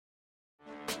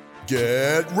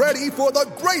Get ready for the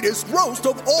greatest roast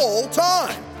of all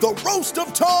time, the Roast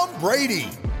of Tom Brady,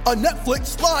 a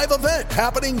Netflix live event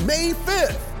happening May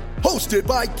 5th. Hosted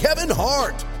by Kevin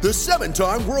Hart, the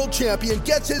 7-time world champion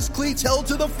gets his cleats held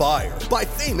to the fire by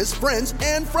famous friends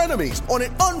and frenemies on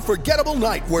an unforgettable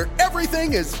night where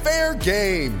everything is fair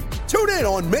game. Tune in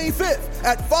on May 5th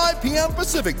at 5 p.m.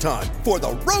 Pacific time for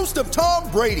the Roast of Tom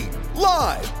Brady,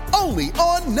 live only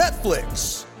on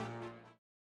Netflix.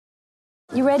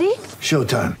 You ready?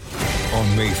 Showtime.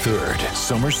 On May 3rd,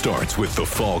 summer starts with The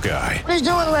Fall Guy. Let's do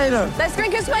it later. Let's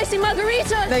drink a spicy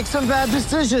margarita. Make some bad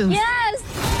decisions. Yes!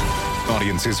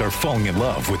 Audiences are falling in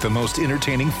love with the most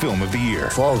entertaining film of the year.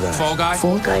 Fall Guy. Fall Guy?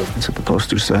 Fall guy. That's what the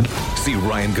poster said. See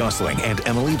Ryan Gosling and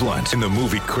Emily Blunt in the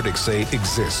movie critics say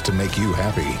exists to make you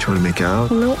happy. Trying to make it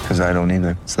out? Nope. Because I don't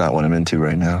either. It's not what I'm into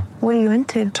right now. What are you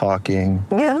into? Talking.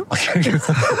 Yeah.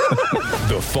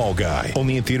 The Fall Guy.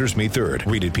 Only in theaters May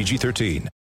 3rd. Rated PG-13.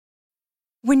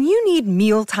 When you need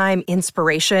mealtime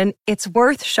inspiration, it's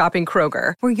worth shopping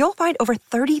Kroger, where you'll find over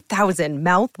 30,000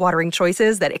 mouth-watering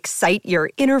choices that excite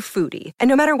your inner foodie. And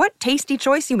no matter what tasty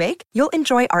choice you make, you'll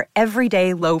enjoy our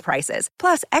everyday low prices,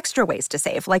 plus extra ways to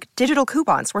save, like digital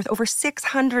coupons worth over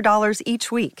 $600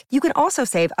 each week. You can also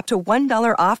save up to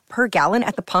 $1 off per gallon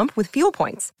at the pump with fuel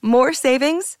points. More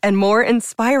savings and more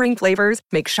inspiring flavors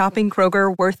make shopping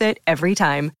Kroger worth it every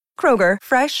time. Kroger,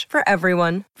 fresh for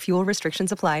everyone. Fuel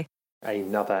restrictions apply.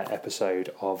 Another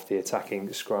episode of the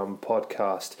Attacking Scrum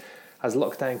podcast. As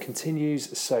lockdown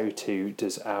continues, so too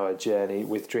does our journey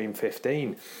with Dream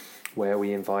 15, where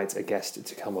we invite a guest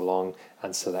to come along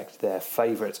and select their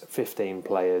favourite 15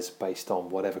 players based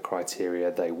on whatever criteria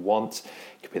they want.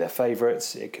 It could be their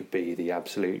favourites, it could be the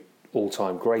absolute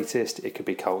all-time greatest, it could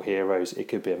be cult heroes, it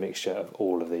could be a mixture of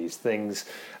all of these things.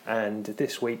 And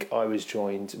this week I was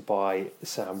joined by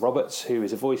Sam Roberts, who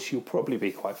is a voice you'll probably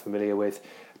be quite familiar with.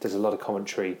 There's a lot of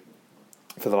commentary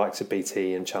for the likes of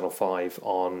BT and Channel 5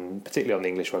 particularly on the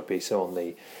English rugby, so on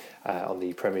the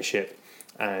Premiership.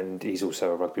 And he's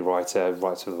also a rugby writer,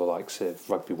 writes for the likes of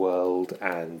Rugby World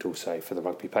and also for the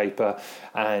Rugby Paper.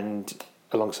 And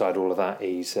alongside all of that,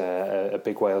 he's a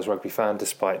big Wales rugby fan,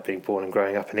 despite being born and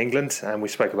growing up in England. And we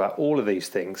spoke about all of these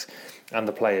things and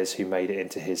the players who made it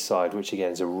into his side, which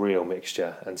again is a real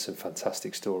mixture, and some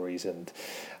fantastic stories and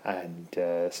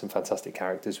some fantastic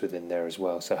characters within there as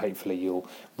well. So hopefully you'll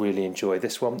really enjoy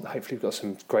this one. Hopefully we've got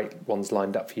some great ones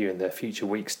lined up for you in the future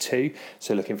weeks too.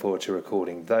 So looking forward to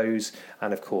recording those.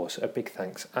 And of course, a big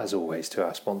thanks as always to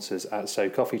our sponsors at So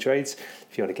Coffee Trades.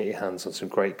 If you want to get your hands on some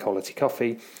great quality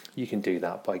coffee, you can do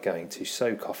that by going to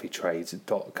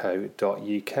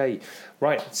socoffeetrades.co.uk.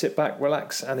 Right, sit back,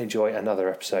 relax and enjoy another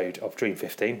episode of Dream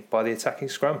 15 by the Attacking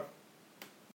Scrum.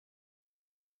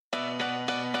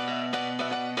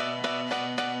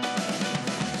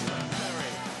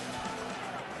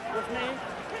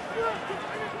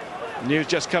 News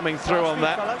just coming through on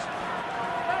that.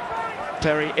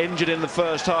 Perry injured in the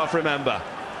first half, remember.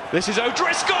 This is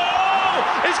O'Driscoll!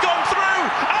 He's gone through!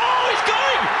 Oh, he's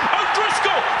going!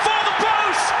 O'Driscoll for the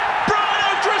post! Brian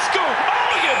O'Driscoll!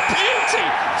 Oh, you beauty!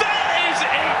 That is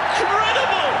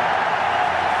incredible!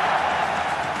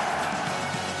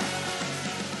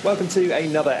 Welcome to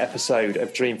another episode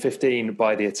of Dream 15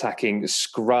 by the Attacking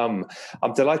Scrum.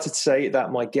 I'm delighted to say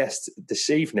that my guest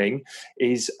this evening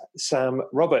is Sam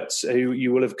Roberts, who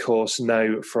you will of course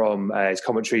know from his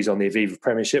commentaries on the Aviva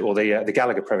Premiership, or the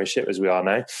Gallagher Premiership as we are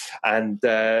now. And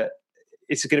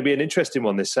it's going to be an interesting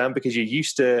one, this, Sam, because you're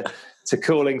used to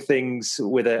calling things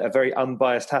with a very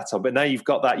unbiased hat on, but now you've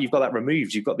got that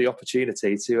removed. You've got the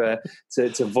opportunity to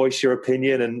voice your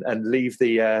opinion and leave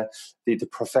the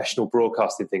professional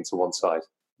broadcasting thing to one side.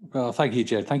 Well, thank you,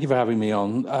 Jed. Thank you for having me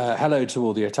on. Hello to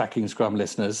all the Attacking Scrum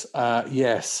listeners.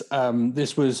 Yes,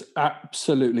 this was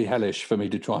absolutely hellish for me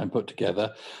to try and put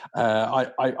together.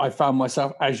 I found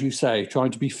myself, as you say, trying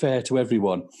to be fair to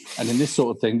everyone. And in this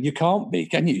sort of thing, you can't be,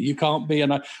 can you? You can't be.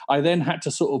 And I then had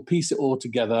to sort of piece it all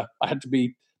together. I had to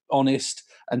be honest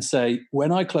and say,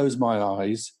 when I close my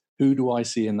eyes, who do I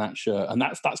see in that shirt? And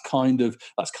that's kind of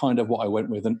what I went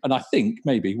with. And I think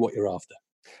maybe what you're after.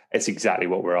 It's exactly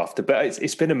what we're after. But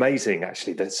it's been amazing,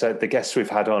 actually, the guests we've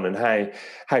had on and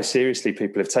how seriously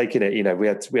people have taken it. You know, we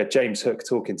had James Hook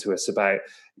talking to us about,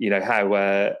 you know,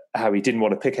 how he didn't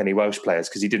want to pick any Welsh players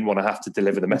because he didn't want to have to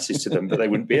deliver the message to them, but they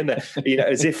wouldn't be in there. You know,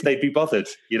 as if they'd be bothered.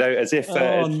 You know, as if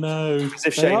Shane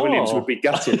Williams would be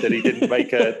gutted that he didn't make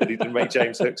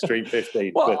James Hook's Dream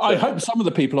 15. Well, I hope some of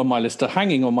the people on my list are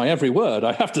hanging on my every word,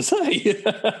 I have to say.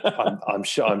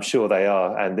 I'm sure they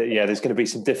are, and yeah, there's going to be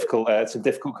some difficult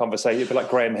conversation. But like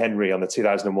Graham Henry on the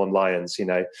 2001 Lions, you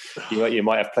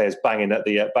might have players banging at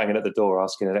the door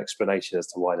asking an explanation as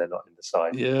to why they're not in the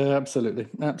side. Yeah, absolutely.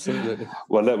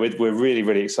 Well, look, we're really,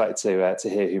 really excited to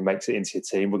hear who makes it into your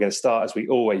team. We're going to start, as we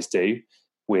always do,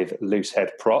 with loose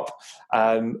head prop.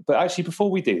 But actually, before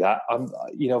we do that,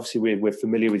 obviously we're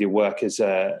familiar with your work as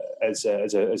a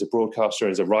broadcaster,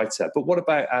 as a writer. But what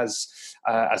about as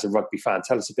a rugby fan?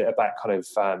 Tell us a bit about kind of,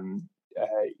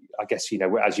 I guess,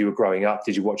 as you were growing up,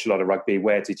 did you watch a lot of rugby?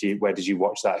 Where did you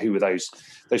watch that? Who were those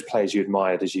players you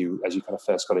admired as you kind of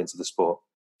first got into the sport?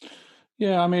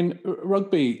 Yeah, I mean,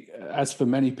 rugby, as for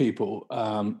many people,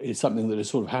 is something that is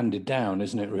sort of handed down,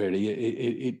 isn't it?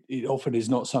 Really, it often is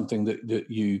not something that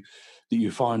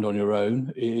you find on your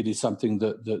own. It is something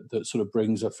that sort of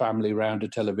brings a family round to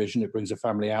television. It brings a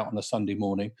family out on a Sunday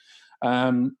morning.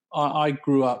 I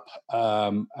grew up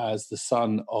as the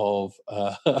son of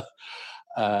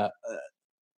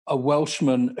a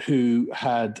Welshman who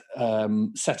had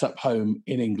set up home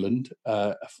in England,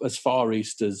 as far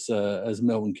east as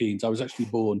Milton Keynes. I was actually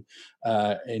born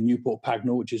in Newport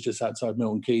Pagnell, which is just outside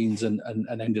Milton Keynes, and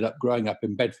ended up growing up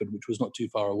in Bedford, which was not too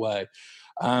far away.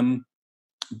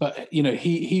 But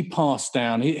he passed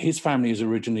down. His family is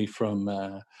originally from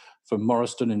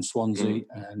Morriston in Swansea,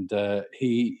 and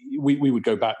we would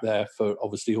go back there for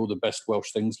obviously all the best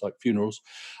Welsh things like funerals.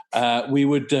 We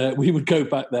would go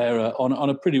back there on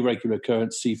a pretty regular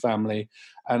occurrence, see family,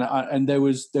 and there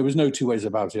was no two ways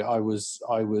about it. I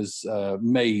was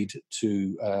made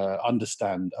to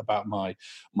understand about my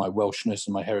Welshness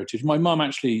and my heritage. My mum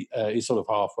actually is sort of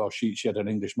half Welsh. She had an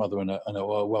English mother and a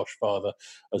Welsh father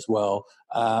as well,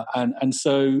 and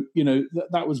so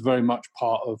that was very much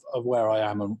part of where I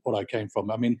am and what I came from.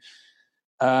 I mean,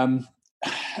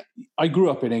 I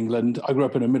grew up in England. I grew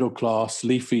up in a middle-class,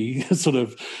 leafy sort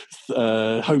of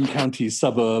home county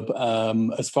suburb,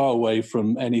 as far away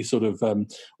from any sort of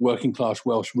working-class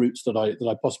Welsh roots that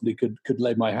I possibly could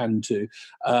lay my hand to.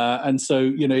 And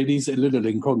so, it is a little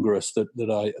incongruous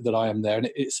that I am there,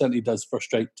 and it certainly does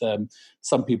frustrate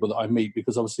some people that I meet,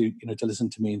 because obviously, to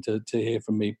listen to me and to hear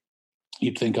from me,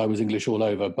 you'd think I was English all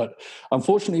over, but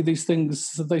unfortunately, these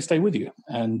things, they stay with you.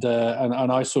 And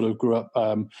I sort of grew up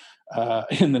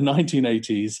in the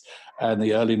 1980s and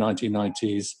the early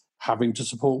 1990s, having to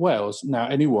support Wales. Now,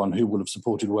 anyone who would have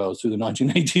supported Wales through the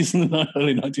 1980s and the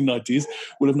early 1990s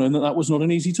will have known that was not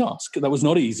an easy task. That was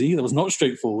not easy. That was not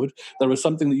straightforward. There was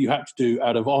something that you had to do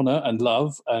out of honour and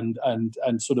love and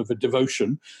sort of a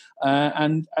devotion,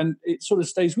 and it sort of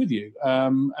stays with you.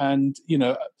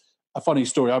 A funny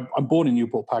story, I'm born in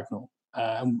Newport Pagnell,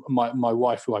 and my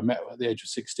wife, who I met at the age of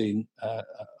 16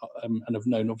 and have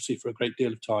known obviously for a great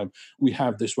deal of time, we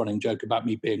have this running joke about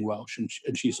me being Welsh,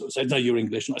 and she sort of said, "No, you're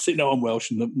English," and I say, "No, I'm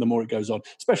Welsh," and the more it goes on,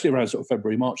 especially around sort of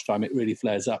February, March time, it really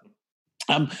flares up.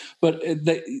 But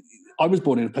I was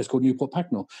born in a place called Newport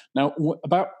Pagnell. Now,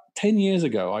 about 10 years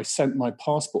ago, I sent my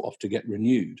passport off to get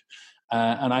renewed.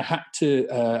 And I had to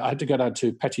go down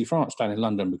to Petty France down in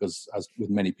London, because, as with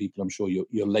many people, I'm sure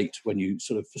you're late when you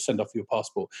sort of send off your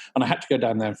passport. And I had to go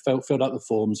down there and filled out the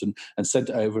forms and sent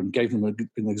it over and gave them an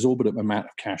exorbitant amount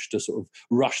of cash to sort of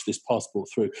rush this passport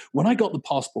through. When I got the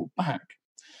passport back,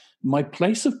 my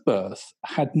place of birth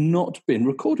had not been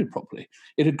recorded properly.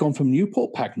 It had gone from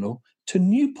Newport Pagnell to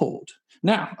Newport.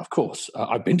 Now, of course,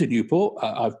 I've been to Newport.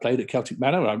 I've played at Celtic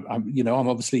Manor. I'm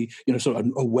obviously, sort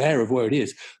of aware of where it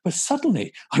is. But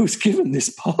suddenly, I was given this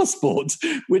passport,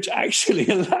 which actually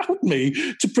allowed me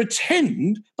to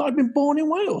pretend that I'd been born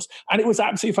in Wales, and it was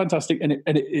absolutely fantastic. And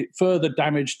it further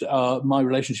damaged my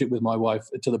relationship with my wife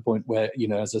to the point where,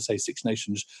 as I say, Six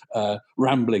Nations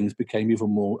ramblings became even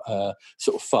more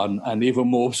sort of fun and even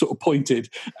more sort of pointed.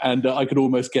 And I could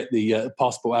almost get the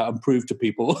passport out and prove to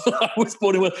people I was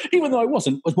born in Wales, even though I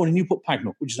wasn't. I was born in Newport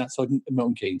Pagnell, which is outside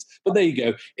Milton Keynes. But there you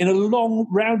go. In a long,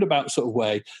 roundabout sort of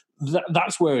way,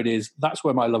 that's where it is. That's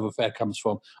where my love affair comes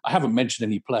from. I haven't mentioned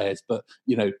any players, but,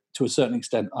 to a certain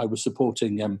extent, I was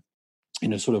supporting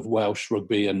sort of Welsh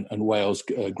rugby and Wales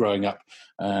growing up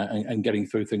and getting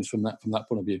through things from that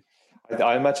point of view.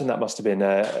 I imagine that must have been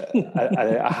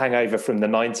a hangover from the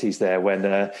 90s there,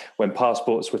 when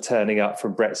passports were turning up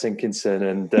from Brett Sinkinson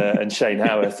and Shane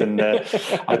Howarth, and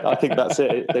I think that's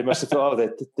it. They must have thought,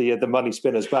 the money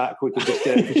spinner's back. We can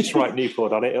just write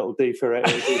Newport on it. It'll do for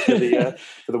the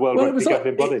World Rugby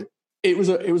governing body. It was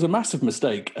a massive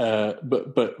mistake,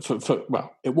 but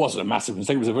well, it wasn't a massive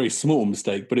mistake. It was a very small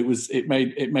mistake, but it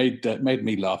made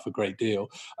me laugh a great deal.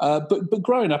 But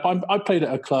growing up, I played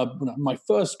at a club. My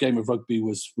first game of rugby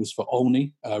was for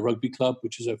Olney Rugby Club,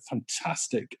 which is a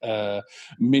fantastic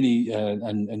mini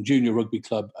and junior rugby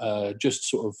club, just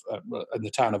sort of in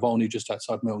the town of Olney, just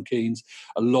outside Milton Keynes.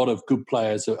 A lot of good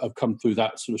players have come through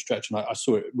that sort of stretch, and I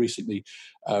saw it recently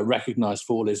recognised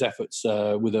for all his efforts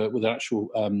with an actual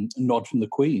nod from the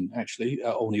Queen, actually,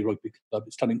 at Olney Rugby Club.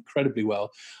 It's done incredibly well.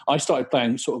 I started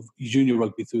playing sort of junior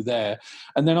rugby through there,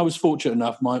 and then I was fortunate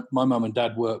enough. My mum and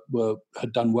dad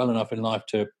had done well enough in life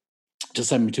to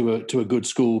send me to a good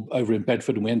school over in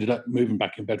Bedford, and we ended up moving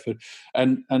back in Bedford.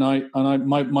 And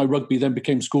my rugby then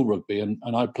became school rugby, and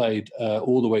I played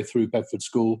all the way through Bedford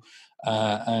School.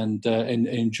 And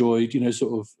enjoyed,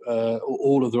 sort of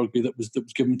all of the rugby that was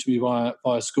given to me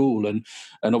via school, and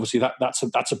obviously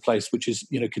that's a place which is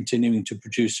continuing to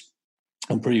produce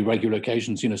on pretty regular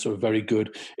occasions, sort of very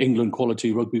good England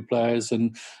quality rugby players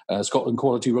and Scotland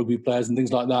quality rugby players and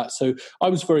things like that. So I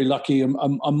was very lucky,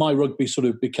 and my rugby sort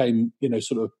of became,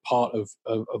 sort of part of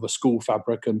a school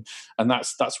fabric, and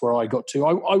that's where I got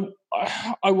to.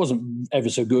 I wasn't ever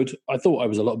so good. I thought I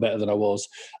was a lot better than I was.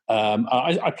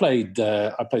 I played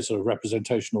sort of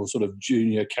representational sort of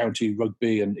junior county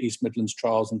rugby and East Midlands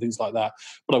trials and things like that,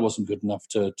 but I wasn't good enough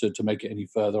to make it any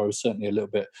further. I was certainly a little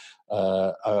bit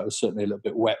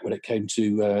wet when it came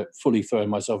to fully throwing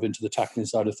myself into the tackling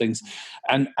side of things,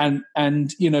 and I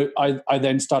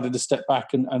then started to step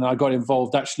back and I got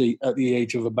involved actually at the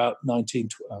age of about 19.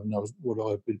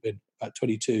 What I've been about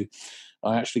 22.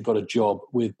 I actually got a job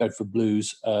with Bedford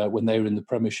Blues when they were in the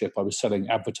Premiership. I was selling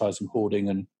advertising, hoarding,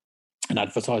 and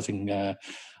advertising,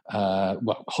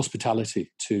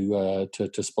 hospitality to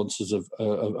sponsors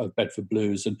of Bedford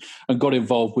Blues, and got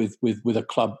involved with a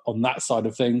club on that side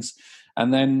of things.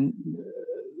 And then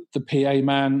the PA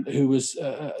man who was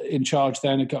in charge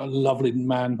then, a lovely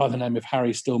man by the name of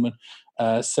Harry Stillman,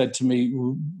 said to me,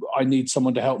 I need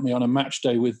someone to help me on a match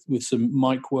day with some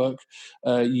mic work.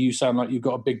 You sound like you've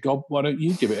got a big gob. Why don't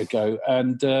you give it a go?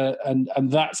 And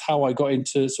that's how I got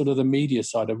into sort of the media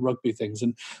side of rugby things.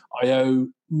 And I owe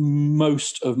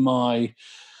most of my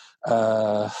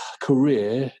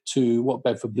career to what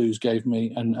Bedford Blues gave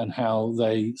me and how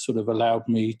they sort of allowed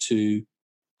me to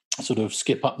sort of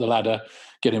skip up the ladder,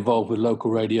 get involved with local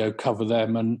radio, cover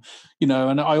them, and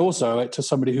I also owe it to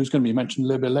somebody who's going to be mentioned a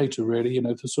little bit later, really,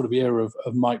 the sort of era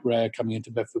of Mike Rare coming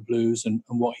into Bedford Blues and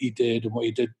what he did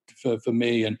for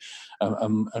me and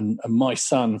my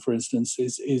son, for instance,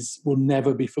 will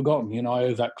never be forgotten. I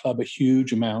owe that club a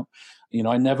huge amount.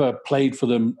 I never played for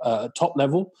them at top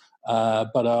level,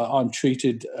 but I'm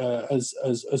treated as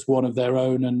one of their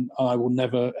own, and I will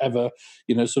never ever,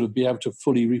 sort of be able to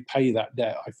fully repay that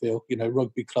debt. I feel,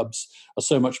 rugby clubs are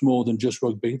so much more than just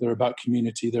rugby. They're about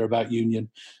community, they're about union,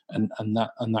 and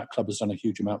that club has done a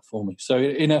huge amount for me. So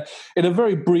in a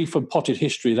very brief and potted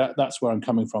history, that's where I'm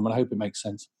coming from, and I hope it makes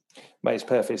sense. Makes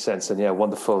perfect sense, and a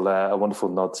wonderful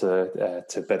nod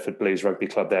to Bedford Blues Rugby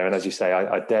Club there. And as you say,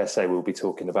 I dare say we'll be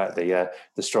talking about the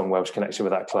strong Welsh connection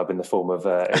with that club in the form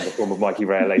of Mikey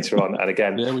Rare later on. And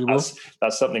again,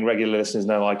 that's something regular listeners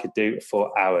know I could do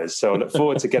for hours. So I look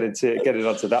forward to getting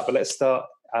onto that. But let's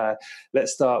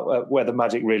start where the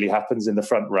magic really happens, in the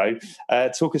front row.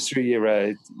 Talk us through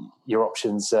your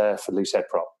options for loosehead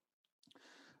prop.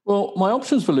 Well, my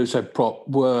options for loosehead prop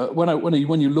were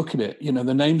when you look at it,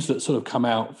 the names that sort of come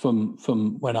out from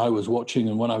when I was watching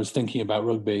and when I was thinking about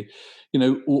rugby.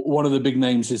 One of the big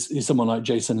names is someone like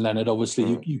Jason Leonard.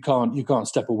 Obviously, you can't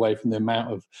step away from the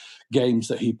amount of games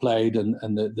that he played and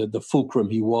the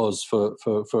fulcrum he was for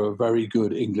a very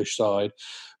good English side.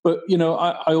 But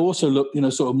I also look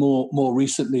sort of more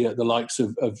recently at the likes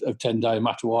of Tendai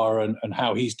Matuara and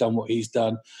how he's done what he's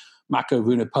done. Mako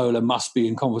Vunipola must be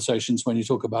in conversations when you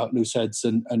talk about looseheads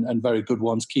and very good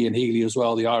ones. Cian Healy as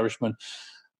well, the Irishman.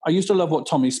 I used to love what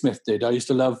Tommy Smith did. I used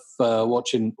to love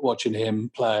watching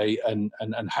him play and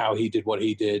how he did what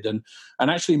he did. And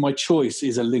actually my choice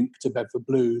is a link to Bedford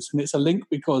Blues. And it's a link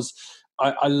because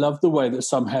I love the way that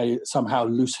somehow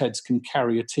looseheads can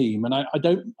carry a team. And I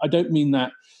don't mean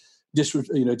that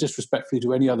disrespectfully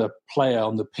to any other player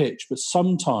on the pitch, but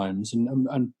sometimes,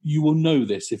 and you will know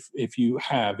this if you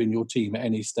have in your team at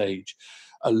any stage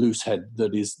a loosehead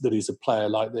that is a player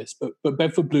like this. But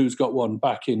Bedford Blues got one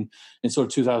back in sort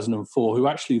of 2004, who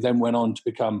actually then went on to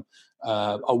become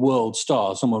a world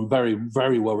star, someone very,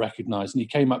 very well recognised. And he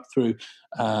came up through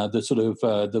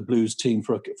the Blues team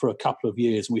for a couple of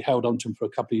years, and we held on to him for a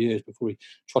couple of years before he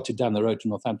trotted down the road to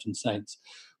Northampton Saints.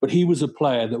 But he was a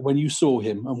player that when you saw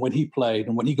him and when he played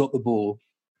and when he got the ball,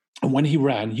 And when he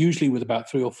ran, usually with about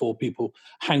 3 or 4 people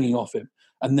hanging off him,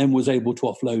 and then was able to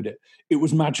offload it, it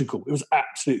was magical. It was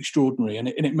absolutely extraordinary. And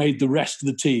it made the rest of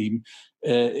the team,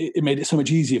 it made it so much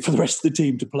easier for the rest of the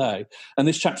team to play. And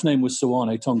this chap's name was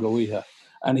Seoane Tonga-Wiha.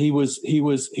 And he was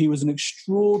an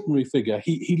extraordinary figure.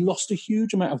 He lost a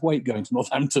huge amount of weight going to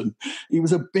Northampton. He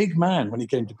was a big man when he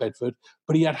came to Bedford,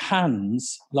 but he had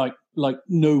hands like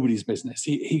nobody's business.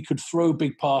 He could throw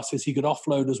big passes. He could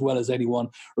offload as well as anyone,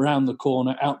 around the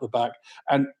corner, out the back,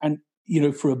 and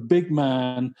for a big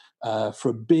man, for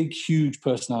a big, huge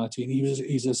personality, and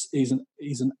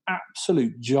he's an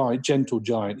absolute giant, gentle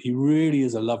giant. He really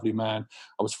is a lovely man.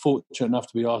 I was fortunate enough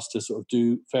to be asked to sort of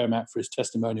do a fair amount for his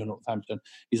testimonial in Northampton.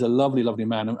 He's a lovely, lovely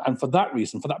man, and for that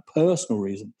reason, for that personal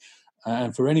reason,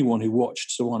 and for anyone who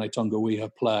watched Seoane Tonga-Wiha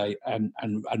play and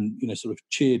sort of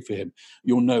cheered for him,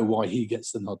 you'll know why he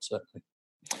gets the nod, certainly.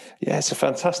 Yeah, it's a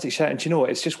fantastic shout. And do you know what?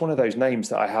 It's just one of those names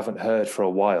that I haven't heard for a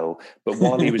while, but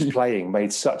while he was playing,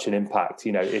 made such an impact.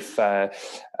 If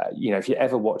you're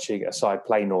ever watching a side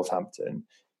play Northampton,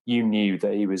 you knew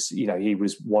that he was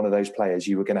one of those players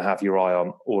you were going to have your eye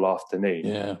on all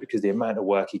afternoon, because the amount of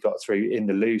work he got through in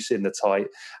the loose, in the tight,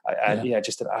 and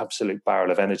just an absolute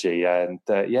barrel of energy. And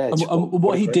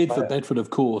what he did for Bedford,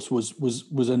 of course,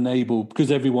 was enable,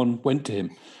 because everyone went to him.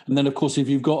 And then, of course, if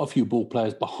you've got a few ball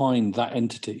players behind that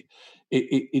entity,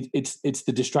 it's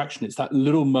the distraction. It's that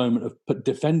little moment of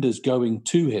defenders going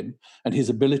to him and his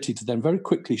ability to then very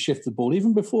quickly shift the ball,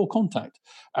 even before contact.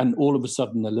 And all of a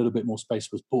sudden, a little bit more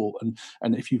space was bought.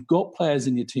 And if you've got players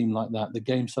in your team like that, the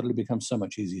game suddenly becomes so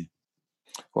much easier.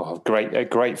 Well, a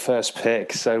great first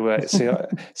pick. So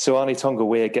Seoane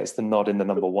Tonga-Wiha gets the nod in the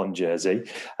number 1 jersey.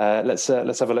 Let's have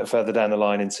a look further down the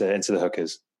line into the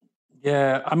hookers.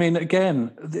 Yeah, I mean, again,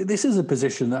 this is a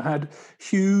position that had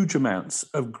huge amounts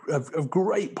of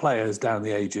great players down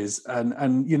the ages, and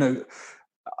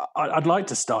I'd like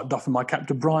to start doffing my cap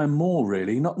to Brian Moore,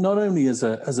 really, not only as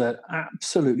an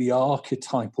absolutely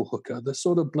archetypal hooker, the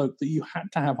sort of bloke that you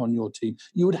had to have on your team,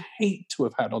 you would hate to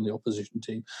have had on the opposition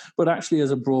team, but actually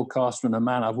as a broadcaster and a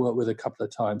man I've worked with a couple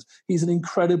of times, he's an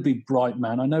incredibly bright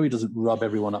man. I know he doesn't rub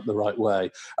everyone up the right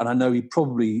way, and I know he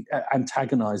probably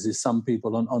antagonises some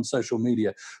people on social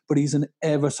media, but he's an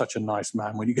ever such a nice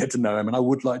man when you get to know him, and I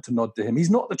would like to nod to him.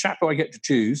 He's not the chap who I get to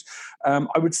choose.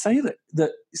 I would say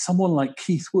that someone like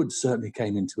Keith Wood certainly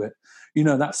came into it.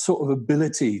 That sort of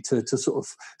ability to sort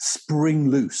of spring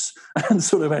loose and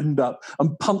sort of end up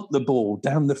and punt the ball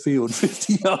down the field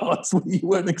 50 yards when you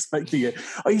weren't expecting it.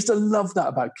 I used to love that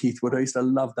about Keith Wood. I used to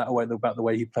love that about the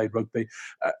way he played rugby.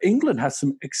 England has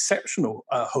some exceptional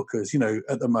hookers,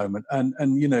 at the moment. And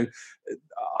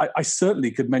I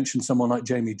certainly could mention someone like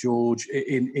Jamie George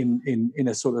in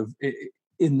a sort of...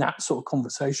 in that sort of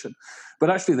conversation.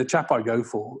 But actually the chap I go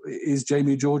for is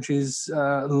Jamie George's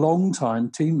long-time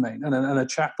teammate and a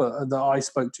chap that I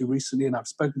spoke to recently and I've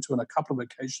spoken to on a couple of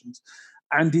occasions,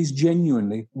 and he's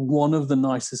genuinely one of the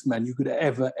nicest men you could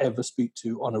ever speak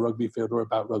to on a rugby field or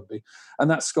about rugby. And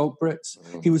that's Schalk Brits.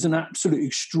 He was an absolutely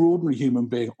extraordinary human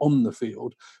being on the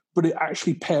field, but it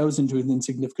actually pales into his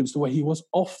insignificance the way he was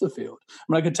off the field. I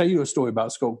mean, I could tell you a story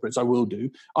about Schalk Brits. I will do.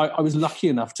 I was lucky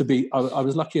enough to be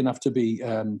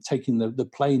taking the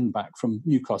plane back from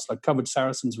Newcastle. I'd covered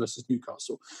Saracens versus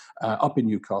Newcastle up in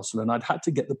Newcastle, and I'd had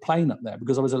to get the plane up there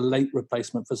because I was a late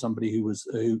replacement for somebody who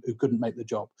couldn't make the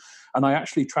job. And I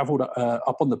actually travelled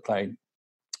up on the plane.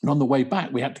 And on the way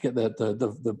back, we had to get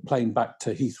the plane back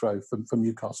to Heathrow from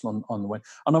Newcastle on the way.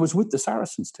 And I was with the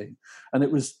Saracens team, and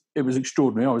it was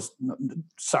extraordinary. I was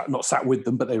not sat with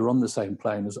them, but they were on the same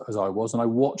plane as I was, and I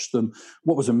watched them.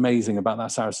 What was amazing about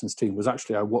that Saracens team was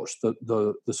actually I watched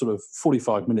the sort of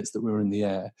 45 minutes that we were in the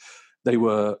air. They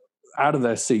were out of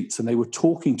their seats and they were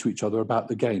talking to each other about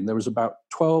the game. There was about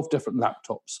 12 different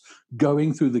laptops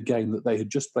going through the game that they had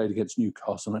just played against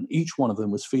Newcastle, and each one of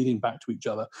them was feeding back to each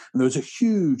other. And there was a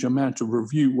huge amount of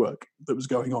review work that was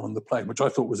going on the plane, which I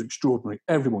thought was extraordinary.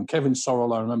 Everyone, Kevin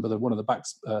Sorrell, I remember one of the back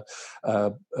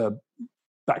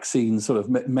scenes sort of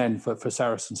men for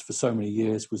Saracens for so many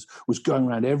years was going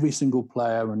around every single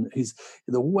player, and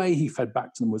the way he fed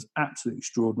back to them was absolutely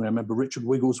extraordinary. I remember Richard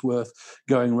Wigglesworth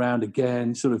going around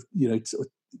again, sort of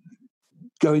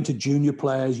going to junior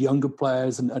players, younger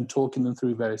players, and talking them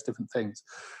through various different things.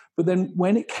 But then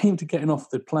when it came to getting off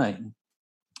the plane,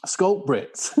 Schalk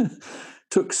Brits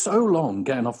took so long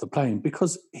getting off the plane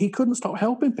because he couldn't stop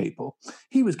helping people.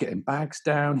 He was getting bags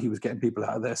down. He was getting people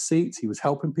out of their seats. He was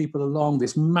helping people along.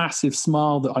 This massive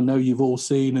smile that I know you've all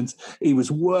seen. And he was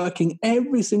working.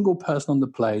 Every single person on the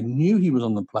plane knew he was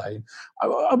on the plane.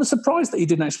 I was surprised that he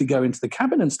didn't actually go into the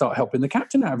cabin and start helping the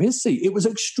captain out of his seat. It was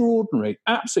extraordinary,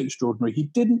 absolutely extraordinary. He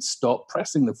didn't stop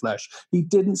pressing the flesh. He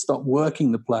didn't stop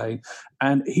working the plane.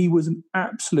 And he was an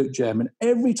absolute gem. And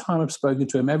every time I've spoken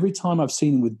to him, every time I've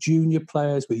seen him with junior players,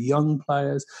 with young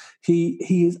players, he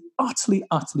is utterly,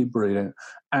 utterly brilliant.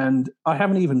 And I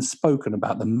haven't even spoken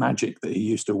about the magic that he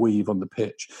used to weave on the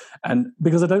pitch. And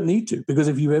because I don't need to, because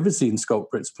if you've ever seen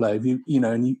Schalk Brits play,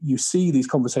 you see these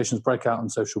conversations break out on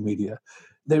social media,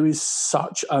 there is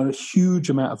such a huge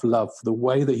amount of love for the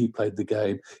way that he played the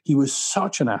game. He was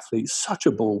such an athlete, such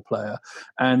a ball player,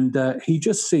 and he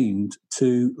just seemed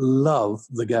to love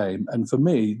the game. And for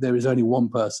me, there is only one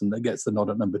person that gets the nod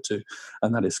at number 2,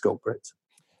 and that is Schalk Brits.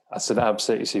 That's an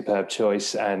absolutely superb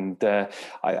choice, and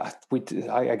I think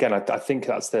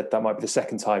that might be the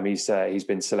second time he's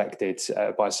been selected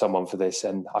by someone for this,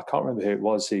 and I can't remember who it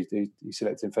was who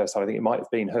selected him first time. I think it might have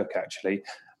been Hook actually,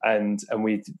 and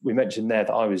we mentioned there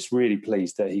that I was really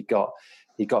pleased that he got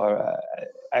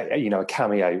a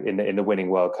cameo in the winning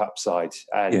World Cup side,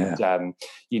 and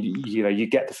you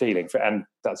get the feeling and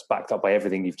that's backed up by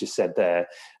everything you've just said there.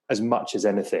 As much as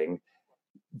anything,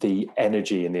 the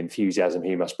energy and the enthusiasm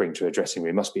he must bring to a dressing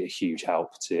room must be a huge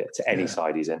help to any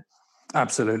side he's in.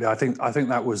 Absolutely. I think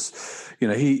that was,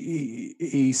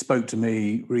 he spoke to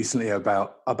me recently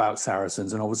about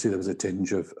Saracens, and obviously there was a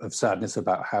tinge of sadness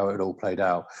about how it all played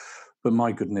out. But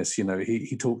my goodness,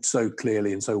 he talked so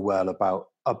clearly and so well about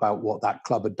what that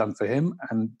club had done for him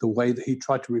and the way that he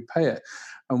tried to repay it.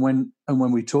 And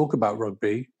when we talk about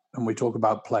rugby and we talk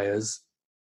about players,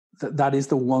 that is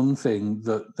the one thing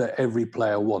that every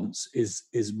player wants is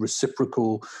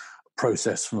reciprocal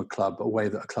process from a club, a way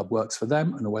that a club works for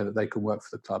them and a way that they can work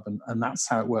for the club, and that's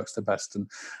how it works the best.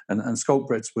 And Schalk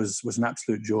Brits was an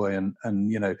absolute joy,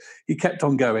 and he kept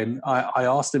on going. I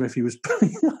asked him if he was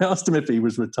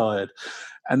retired,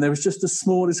 and there was just the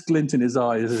smallest glint in his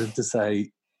eyes as if to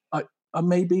say,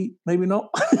 maybe not.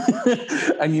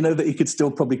 And that he could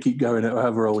still probably keep going at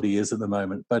however old he is at the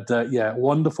moment. But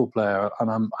wonderful player,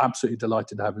 and I'm absolutely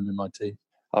delighted to have him in my team.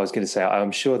 I was going to say,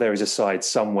 I'm sure there is a side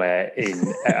somewhere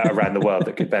around the world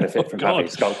that could benefit from having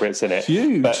Schalk Brits in it.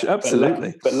 Huge,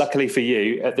 absolutely. But luckily for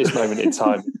you, at this moment in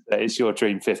time, it's your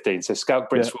Dream 15. So Schalk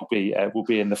Brits will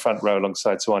be in the front row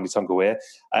alongside Tawani Tonga-Weir,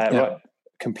 right,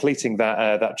 completing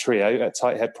that trio at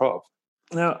tight head prop.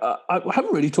 Now, I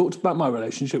haven't really talked about my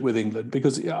relationship with England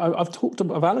because I've sort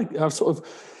of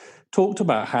talked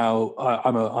about how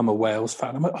I'm a Wales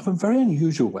fan. I'm a very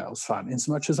unusual Wales fan in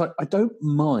so much as I don't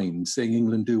mind seeing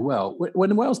England do well.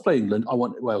 When Wales play England, I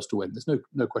want Wales to win. There's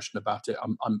no question about it.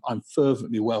 I'm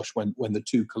fervently Welsh when the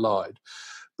two collide.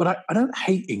 But I don't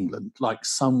hate England like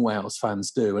some Wales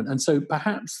fans do. And so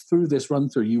perhaps through this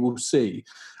run-through, you will see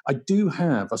I do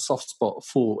have a soft spot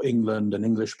for England and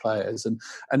English players. And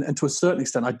to a certain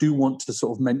extent, I do want to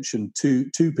sort of mention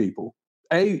two people.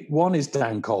 One is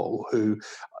Dan Cole, who,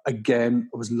 again,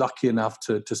 I was lucky enough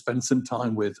to spend some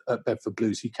time with at Bedford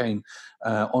Blues. He came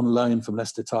on loan from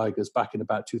Leicester Tigers back in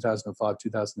about 2005,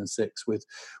 2006 with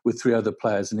 3 other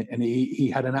players. And he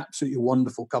had an absolutely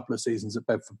wonderful couple of seasons at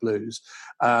Bedford Blues.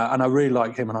 And I really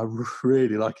like him, and I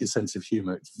really like his sense of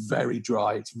humour. It's very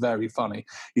dry. It's very funny.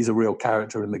 He's a real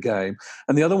character in the game.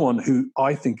 And the other one who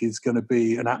I think is going to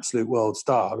be an absolute world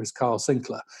star is Kyle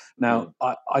Sinclair. Now,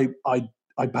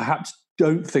 I perhaps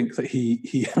don't think that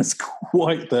he has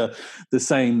quite the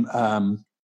same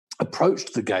approach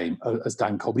to the game as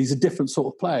Dan Cole, but he's a different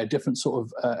sort of player, different sort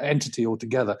of entity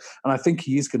altogether, and I think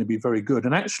he is going to be very good.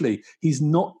 And actually, he's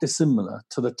not dissimilar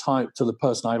to the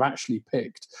person I've actually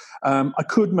picked. I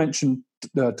could mention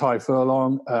Ty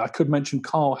Furlong. I could mention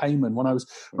Carl Heyman. When I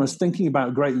was thinking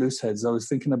about great looseheads, I was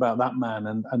thinking about that man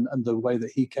and the way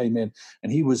that he came in,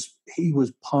 and he was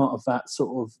part of that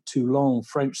sort of Toulon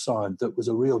French side that was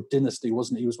a real dynasty,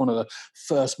 wasn't he? He was one of the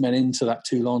first men into that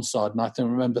Toulon side, and I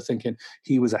remember thinking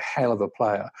he was a hell of a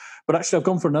player. But actually, I've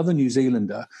gone for another New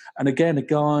Zealander, and again, a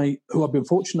guy who I've been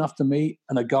fortunate enough to meet,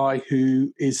 and a guy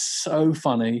who is so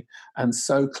funny and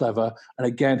so clever, and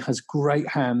again has great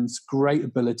hands, great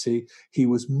ability. He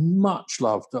was much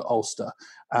loved at Ulster.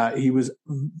 He was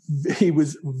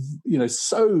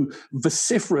so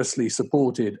vociferously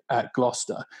supported at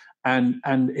Gloucester. and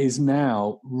is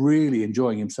now really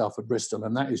enjoying himself at Bristol,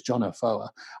 and that is John Afoa.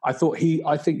 I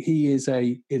think he is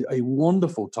a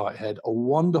wonderful tight head, a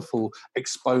wonderful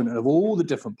exponent of all the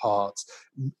different parts,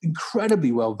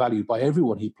 incredibly well valued by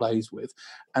everyone he plays with,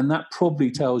 and that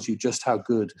probably tells you just how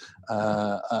good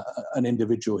an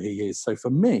individual he is. So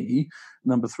for me,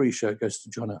 number 3 shirt goes to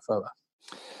John Afoa.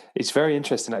 It's very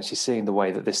interesting actually seeing the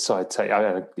way that this side take.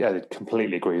 I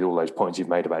completely agree with all those points you've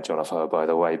made about John Afoa, by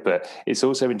the way. But it's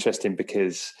also interesting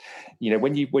because,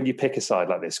 when you pick a side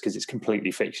like this, because it's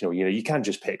completely fictional, you can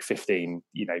just pick 15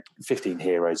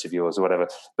 heroes of yours or whatever.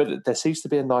 But there seems to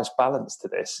be a nice balance to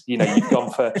this. You've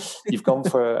gone for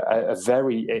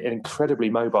an incredibly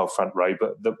mobile front row,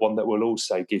 but the one that will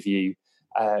also give you.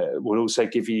 A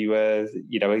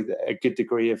good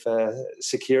degree of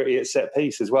security at set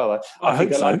piece as well. I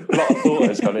think a lot of thought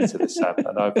has gone into this, Sam,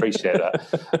 and I appreciate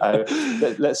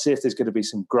that. Let's see if there's going to be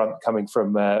some grunt coming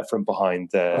from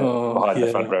behind the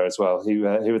front row as well. Who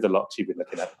are the locks you've been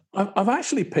looking at? I've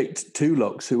actually picked 2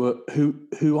 locks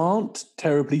who aren't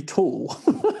terribly tall,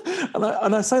 and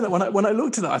I say that when I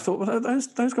looked at that, I thought, well,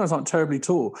 those guys aren't terribly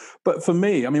tall. But for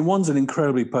me, one's an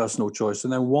incredibly personal choice,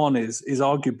 and then one is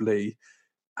arguably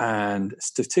and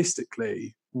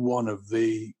statistically one of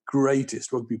the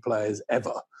greatest rugby players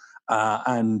ever.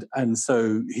 And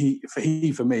so he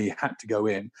for me had to go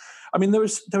in. There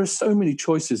are so many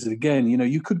choices. And again,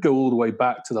 you could go all the way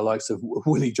back to the likes of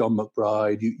Willie John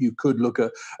McBride. You could look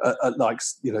at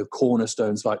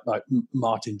cornerstones like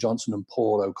Martin Johnson and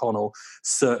Paul O'Connell.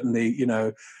 Certainly,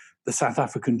 the South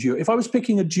African duo. If I was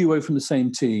picking a duo from the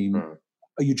same team,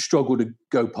 you'd struggle to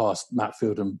go past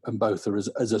Matfield and Botha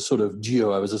as a sort of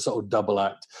duo, as a sort of double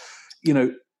act.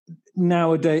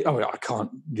 Nowadays, I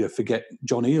can't forget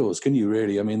John Eales, can you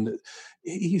really?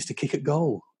 He used to kick at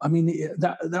goal.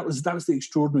 That was the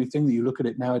extraordinary thing that you look at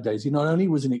it nowadays. He not only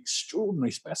was an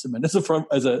extraordinary specimen as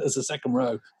a second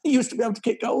row, he used to be able to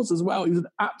kick goals as well. He was an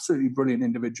absolutely brilliant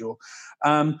individual.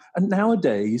 And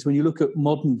nowadays, when you look at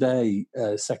modern day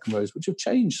second rows, which have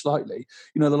changed slightly,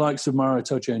 the likes of Maro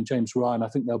Itoje and James Ryan, I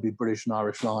think they'll be British and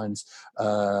Irish Lions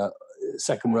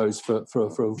second rows for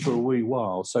a wee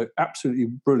while. So absolutely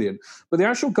brilliant. But the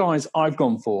actual guys I've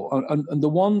gone for, and the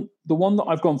one that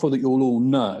I've gone for that you'll all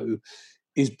know,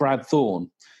 is Brad Thorn.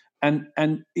 And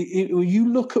you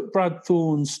look at Brad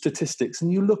Thorn's statistics,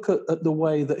 and you look at the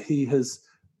way that he has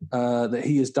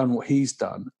done what he's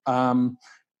done,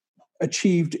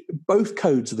 achieved both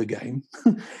codes of the game.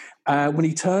 When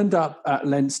he turned up at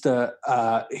Leinster,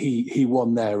 he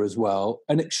won there as well.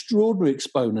 An extraordinary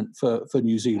exponent for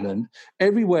New Zealand.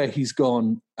 Everywhere he's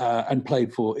gone and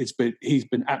played for, he's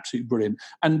been absolutely brilliant.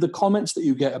 And the comments that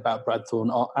you get about Brad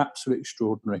Thorn are absolutely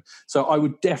extraordinary. So I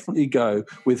would definitely go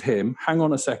with him. Hang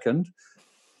on a second.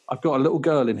 I've got a little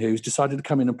girl in here who's decided to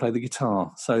come in and play the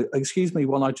guitar. So excuse me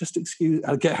while I'll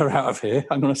get her out of here.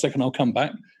 Hang on a second, I'll come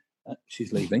back.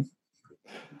 She's leaving.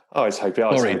 I was hoping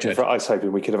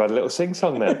we could have had a little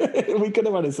sing-song there. We could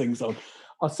have had a sing-song.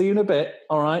 I'll see you in a bit.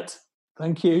 All right.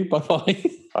 Thank you. Bye-bye.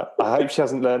 I hope she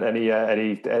hasn't learned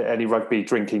any rugby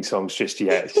drinking songs just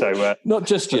yet. So Not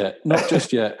just yet.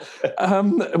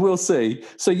 We'll see.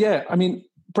 So, yeah,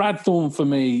 Brad Thorn for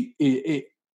me,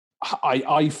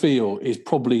 I feel is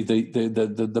probably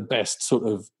the best sort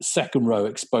of second row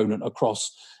exponent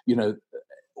across,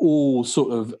 all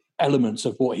sort of elements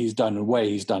of what he's done and where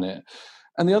he's done it.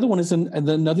 And the other one is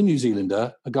another New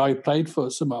Zealander, a guy who played for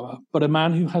Samoa, but a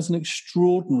man who has an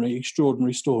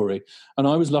extraordinary story. And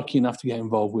I was lucky enough to get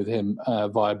involved with him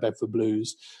via Bedford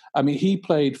Blues. He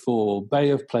played for Bay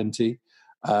of Plenty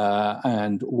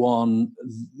and won,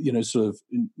 sort of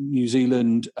New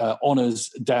Zealand honours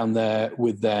down there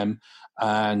with them,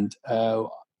 and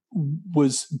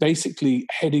was basically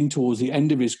heading towards the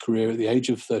end of his career at the age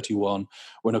of 31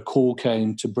 when a call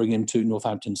came to bring him to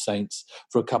Northampton Saints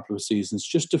for a couple of seasons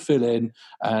just to fill in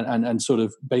and sort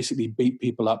of basically beat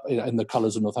people up in the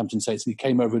colours of Northampton Saints. And he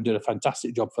came over and did a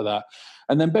fantastic job for that.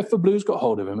 And then Bedford Blues got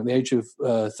hold of him at the age of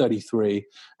 33,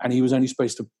 and he was only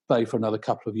supposed to play for another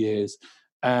couple of years.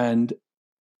 And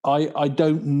I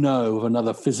don't know of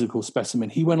another physical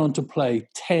specimen. He went on to play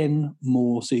 10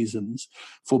 more seasons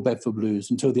for Bedford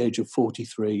Blues until the age of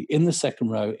 43, in the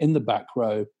second row, in the back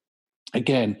row.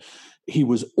 Again, he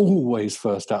was always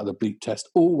first out of the bleep test,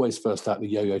 always first out of the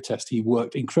yo-yo test. He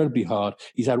worked incredibly hard.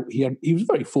 He was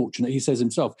very fortunate. He says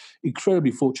himself,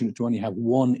 incredibly fortunate to only have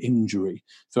one injury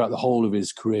throughout the whole of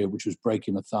his career, which was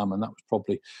breaking a thumb, and that was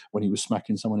probably when he was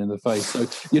smacking someone in the face. So,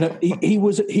 he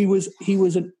was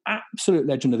an absolute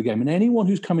legend of the game, and anyone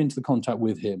who's come into the contact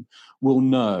with him will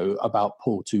know about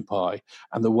Paul Tupai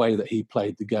and the way that he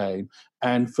played the game.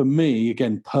 And for me,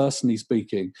 again, personally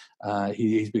speaking,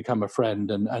 he's become a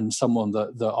friend and someone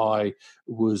that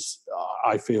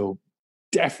I feel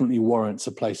definitely warrants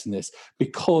a place in this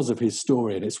because of his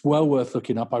story, and it's well worth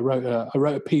looking up. I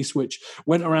wrote a piece which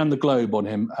went around the globe on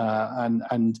him, and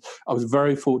I was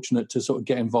very fortunate to sort of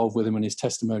get involved with him in his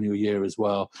testimonial year as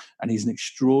well. And he's an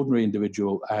extraordinary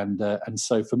individual, and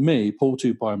so for me, Paul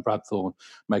Tupai and Brad Thorn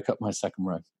make up my second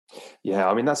row. Yeah,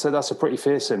 I mean that's a pretty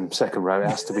fearsome second row, it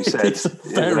has to be said. It's a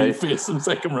very fearsome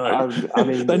second row. I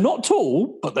mean, they're not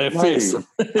tall, but they're fearsome.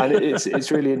 And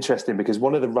it's really interesting because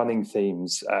one of the running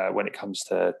themes when it comes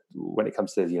to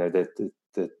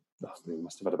the we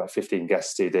must have had about 15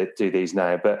 guests do these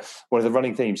now, but one of the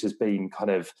running themes has been kind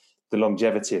of the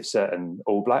longevity of certain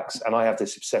All Blacks, and I have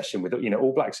this obsession with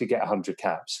All Blacks who get 100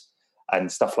 caps and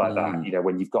stuff like that.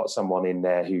 When you've got someone in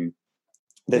there who.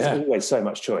 There's always so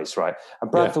much choice, right? And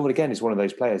Brad Thorn again is one of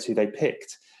those players who they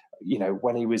picked,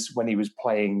 when he was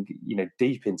playing,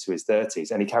 deep into his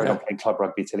 30s, and he carried on playing club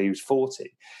rugby till he was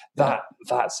 40. That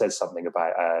says something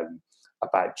about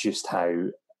just how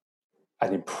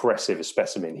an impressive a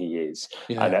specimen he is,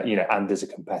 and and as a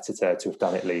competitor to have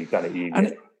done it league, done it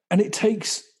union, and it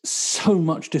takes so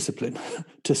much discipline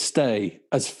to stay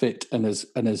as fit and as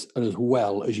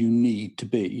well as you need to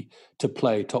be to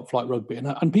play top flight rugby.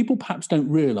 And people perhaps don't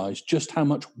realise just how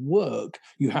much work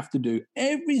you have to do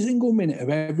every single minute of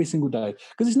every single day.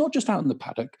 Because it's not just out in the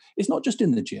paddock, it's not just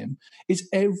in the gym, it's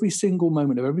every single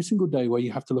moment of every single day where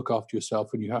you have to look after yourself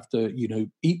and you have to,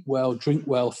 eat well, drink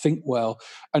well, think well.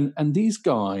 And these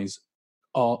guys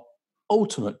are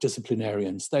ultimate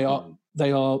disciplinarians. They are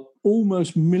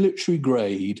almost military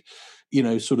grade,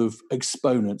 sort of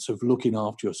exponents of looking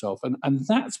after yourself. And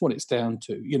that's what it's down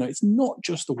to. It's not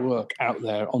just the work out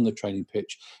there on the training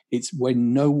pitch. It's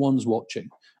when no one's watching.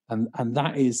 And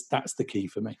that's the key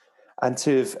for me. And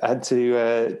to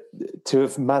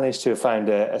have managed to have found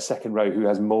a second row who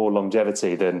has more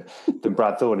longevity than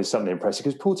Brad Thorn is something impressive,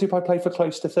 because Paul Tupai played for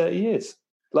close to 30 years.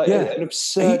 An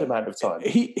absurd amount of time.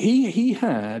 We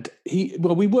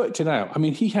worked it out. I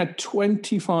mean, he had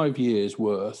 25 years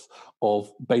worth of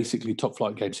basically top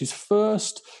flight games. His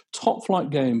first top flight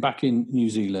game back in New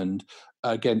Zealand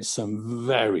against some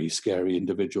very scary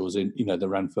individuals in, the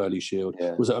Ranfurly Shield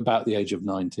was at about the age of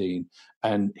 19.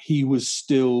 And he was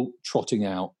still trotting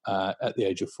out at the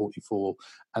age of 44.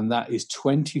 And that is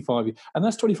 25 years. And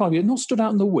that's 25 years, not stood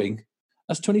out in the wing.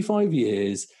 That's 25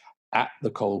 years at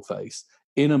the coalface,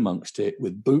 in amongst it,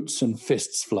 with boots and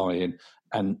fists flying,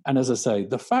 and as I say,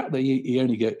 the fact that he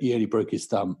only broke his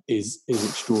thumb is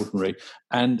extraordinary,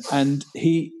 and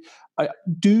I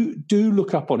do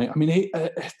look up on it. I mean,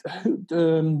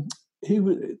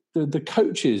 the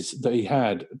coaches that he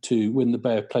had to win the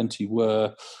Bay of Plenty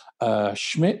were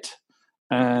Schmidt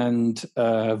and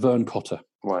Vern Cotter.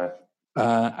 Wow.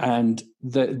 And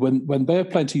when Bay of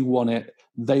Plenty won it,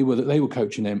 they were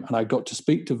coaching him, and I got to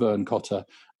speak to Vern Cotter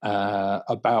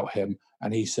about him,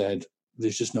 and he said,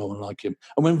 "There's just no one like him."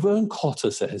 And when Vern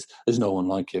Cotter says there's no one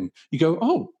like him, you go,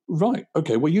 "Oh, right,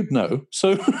 okay, well, you'd know."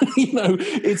 So he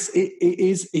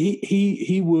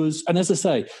was, and as I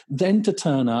say, then to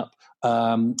turn up.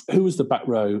 Who was the back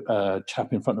row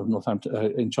chap in front of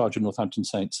Northampton, in charge of Northampton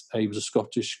Saints? He was a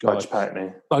Scottish guy.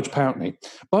 Budge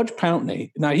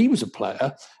Pountney. Now, he was a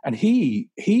player, and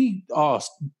he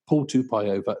asked Paul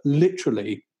Tupai over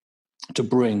literally to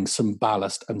bring some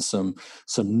ballast and some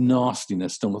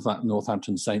nastiness to that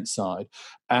Northampton Saints side,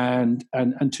 and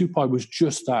Tupai was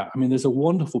just that. I mean, there's a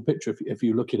wonderful picture if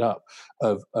you look it up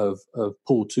of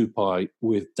Paul Tupai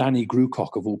with Danny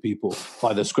Grucock of all people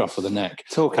by the scruff of the neck.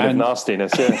 Talking of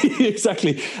nastiness, yeah,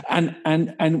 exactly. And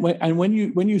when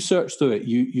you search through it,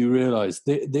 you realise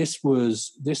this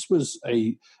was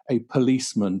a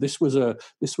policeman. This was a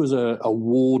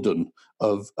warden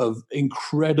of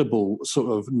incredible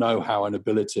sort of know-how and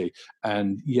ability.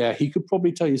 And yeah, he could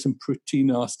probably tell you some pretty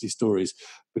nasty stories,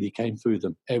 but he came through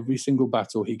them. Every single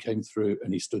battle he came through,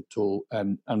 and he stood tall,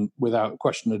 and without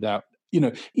question of doubt,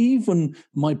 even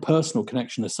my personal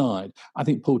connection aside, I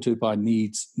think Paul Tupai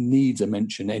needs a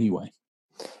mention anyway.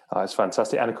 Oh, it's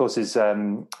fantastic. And of course his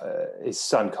son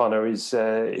Connor is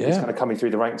kind of coming through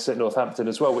the ranks at Northampton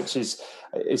as well, which is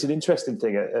an interesting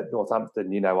thing at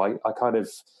Northampton.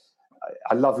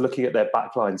 I love looking at their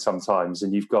backline sometimes,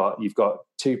 and you've got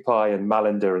Tupai and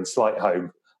Malander and Slightholme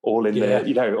all in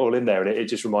there, all in there, and it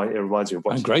just reminds me of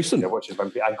watching and Grayson, watching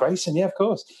rugby, and Grayson, yeah, of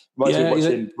course, reminds me of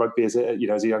watching rugby as a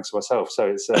youngster myself. So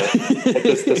it's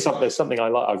there's something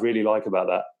I really like about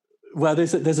that. Well,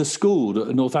 there's a school,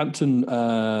 Northampton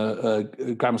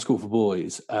Grammar School for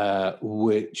Boys,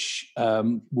 which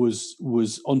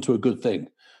was onto a good thing,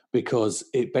 because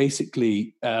it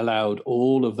basically allowed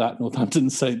all of that Northampton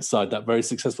Saints side, that very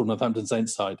successful Northampton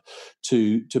Saints side,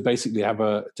 to basically have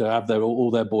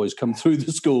all their boys come through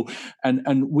the school,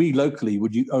 and we locally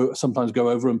would sometimes go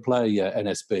over and play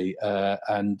NSB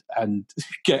and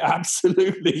get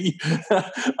absolutely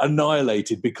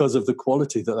annihilated because of the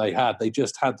quality that they had. They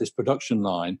just had this production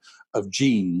line of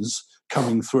genes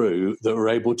coming through that were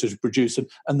able to produce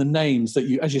and the names that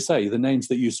you, as you say, the names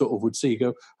that you sort of would see,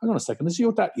 go, hang on a second, is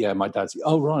your dad? Yeah, my dad's.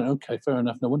 Oh, right, okay, fair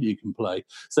enough. No wonder you can play.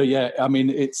 So yeah, I mean,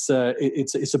 it's a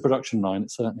production line.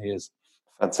 It certainly is.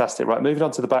 Fantastic. Right, moving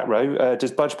on to the back row.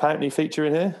 Does Budge Pountney feature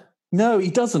in here? No,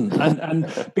 he doesn't,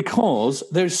 and because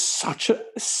there's such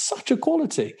a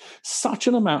quality, such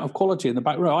an amount of quality in the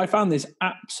back row, I found this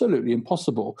absolutely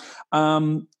impossible.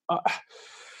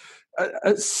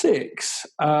 At 6,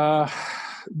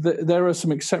 there are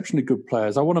some exceptionally good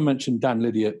players. I want to mention Dan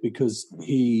Lydiate because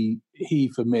he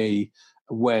for me,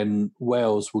 when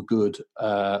Wales were good,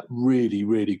 really,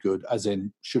 really good, as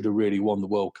in should have really won the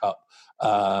World Cup,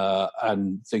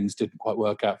 and things didn't quite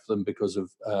work out for them because of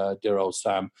dear old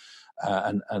Sam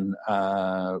and Alan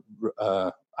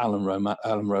Rollin.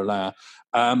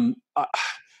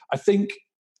 I think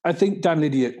Dan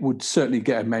Lydiate would certainly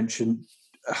get a mention.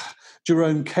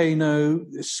 Jerome Kano,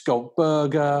 Schalk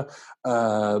Burger,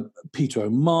 Peter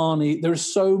O'Mahony. There are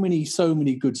so many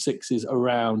good sixes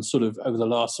around sort of over the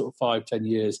last sort of 5-10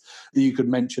 years that you could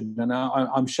mention. And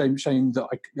I'm ashamed that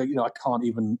I can't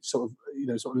even sort of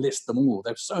list them all.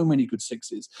 There's so many good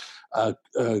sixes.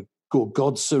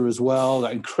 Gorgodza as well,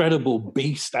 that incredible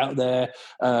beast out there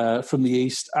from the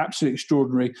East, absolutely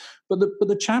extraordinary. But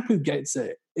the chap who gets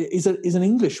it is an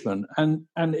Englishman,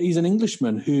 and he's an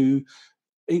Englishman who.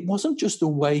 It wasn't just the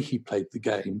way he played the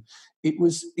game; it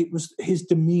was his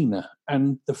demeanour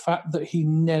and the fact that he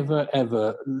never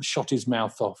ever shot his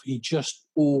mouth off. He just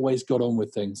always got on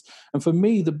with things. And for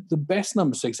me, the best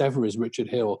number 6 ever is Richard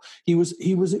Hill. He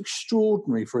was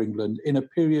extraordinary for England in a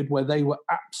period where they were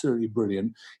absolutely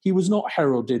brilliant. He was not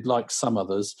heralded like some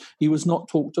others. He was not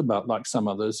talked about like some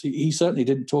others. He certainly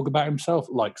didn't talk about himself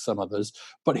like some others.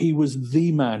 But he was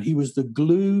the man. He was the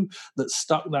glue that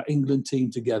stuck that England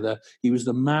team together. He was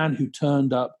the man who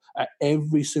turned up at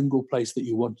every single place that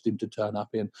you wanted him to turn up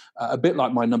in. A bit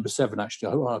like my number 7, actually.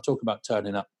 I'll talk about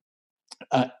turning up.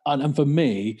 And for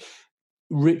me,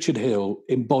 Richard Hill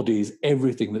embodies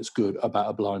everything that's good about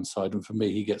a blind side, and for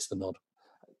me, he gets the nod.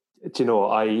 Do you know,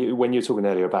 when you were talking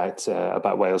earlier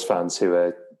about Wales fans who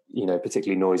are,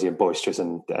 particularly noisy and boisterous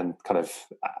and kind of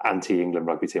anti-England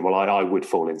rugby team, well, I would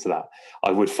fall into that.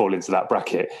 I would fall into that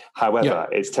bracket. However,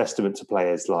 It's testament to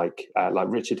players like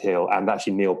Richard Hill, and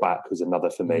actually Neil Back was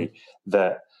another for me,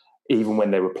 that even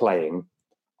when they were playing,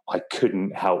 I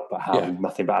couldn't help but have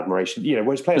nothing but admiration.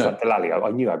 Whereas players like Delali,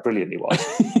 I knew how brilliant he was,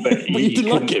 but you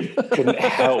didn't like him. Couldn't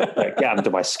help but get under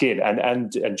my skin.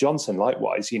 And Johnson,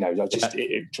 likewise,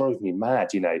 it drove me mad.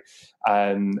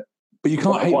 But you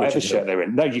can't hate whatever shirt they're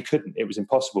in. No, you couldn't. It was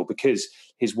impossible because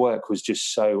his work was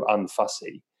just so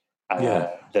unfussy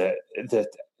that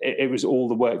it was all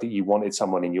the work that you wanted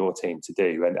someone in your team to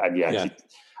do.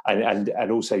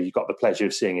 And also you got the pleasure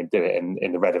of seeing him do it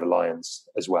in the Red of the Lions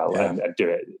as well, and do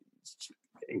it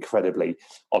incredibly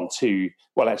on 2.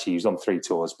 Well, actually, he was on 3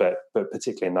 tours, but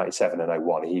particularly in '97 and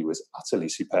 '01, he was utterly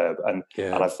superb. And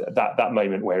that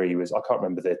moment where he was, I can't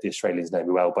remember the Australian's name,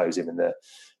 who elbows him in the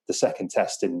second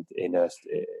test in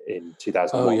 2001.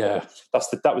 Oh yeah,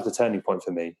 that was the turning point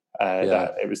for me.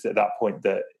 It was at that point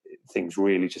that things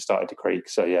really just started to creak.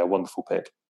 So yeah, wonderful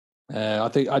pick. I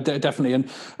think I definitely, and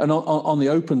on the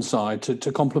open side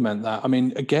to complement that, I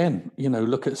mean, again,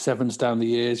 look at 7s down the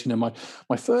years. My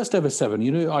first ever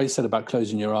 7. I said about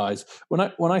closing your eyes. When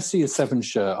I see a 7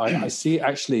 shirt, I see it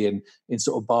actually in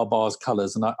sort of Barbar's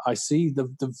colours, and I see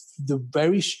the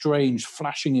very strange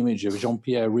flashing image of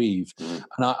Jean-Pierre Rive,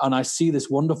 and I see this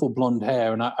wonderful blonde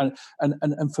hair,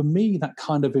 and for me that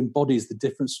kind of embodies the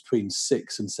difference between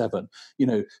 6 and 7.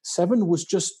 7 was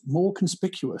just more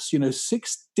conspicuous.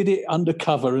 6 did it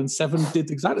undercover, and 7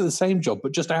 did exactly the same job,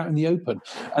 but just out in the open.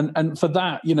 And for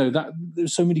that, that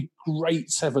there's so many great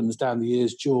 7s down the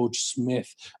years. George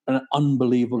Smith, an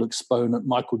unbelievable exponent.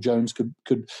 Michael Jones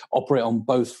could operate on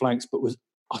both flanks, but was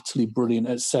utterly brilliant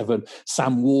at 7.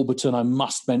 Sam Warburton, I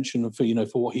must mention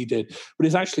for what he did. But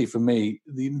it's actually, for me,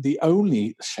 the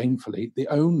only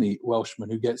Welshman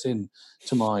who gets in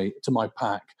to my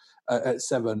pack at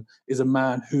 7 is a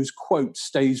man whose quote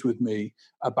stays with me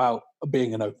about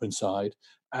being an open side.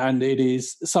 And it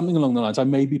is something along the lines, I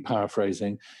may be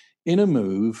paraphrasing, in a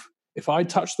move, if I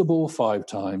touch the ball 5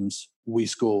 times, we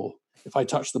score. If I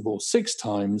touch the ball 6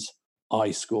 times,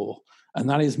 I score. and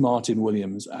that is Martin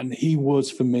Williams. And he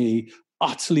was, for me,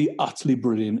 utterly, utterly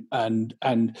brilliant, and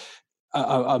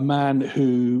a man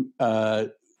who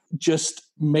just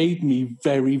made me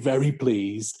very, very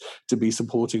pleased to be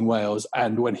supporting Wales.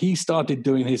 And when he started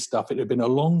doing his stuff, it had been a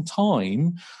long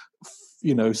time,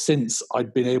 since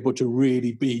I'd been able to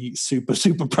really be super,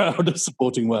 super proud of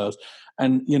supporting Wales.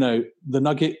 And, the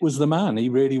Nugget was the man. He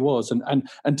really was.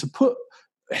 And to put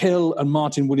Hill and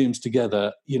Martin Williams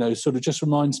together, sort of just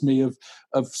reminds me of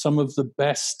some of the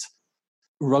best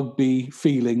rugby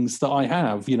feelings that I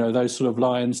have, those sort of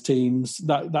Lions teams.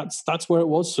 That's where it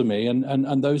was for me,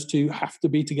 and those two have to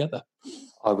be together.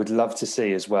 I would love to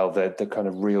see as well the kind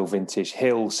of real vintage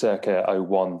Hill circa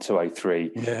 01 to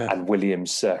 03 and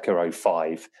Williams circa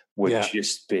 05 would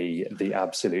just be the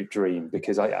absolute dream,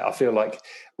 because I feel like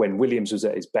when Williams was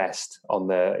at his best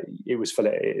it was for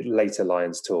later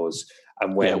Lions tours,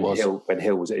 and when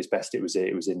Hill was at his best, it was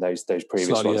in those previous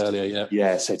slightly ones.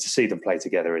 earlier, So to see them play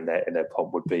together in their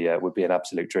pomp would be an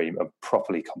absolute dream, and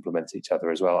properly complement each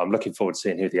other as well. I'm looking forward to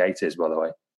seeing who the 8 is, by the way.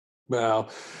 Well,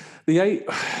 the 8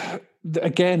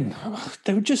 again,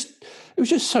 it was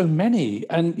just so many.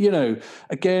 And,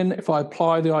 again, if I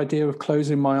apply the idea of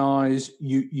closing my eyes,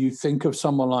 you think of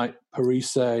someone like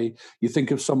Parise, you think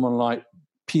of someone like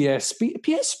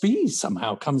PSB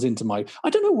somehow comes into my... I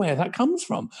don't know where that comes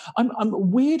from. I'm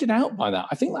weirded out by that.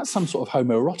 I think that's some sort of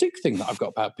homoerotic thing that I've got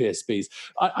about PSBs.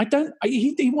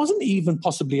 He wasn't even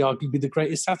possibly arguably the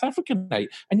greatest South African 8,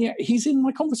 and yet he's in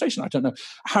my conversation. I don't know.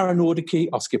 Hara Nordicke,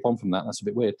 I'll skip on from that. That's a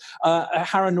bit weird.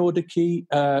 Hara Nordicke,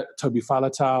 Toby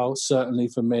Faletau, certainly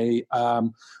for me.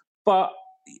 But...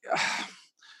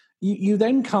 You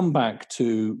then come back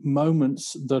to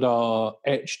moments that are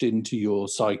etched into your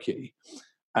psyche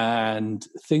and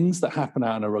things that happen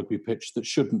out on a rugby pitch that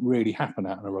shouldn't really happen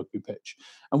out on a rugby pitch.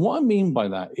 And what I mean by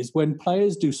that is when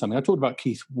players do something, I talked about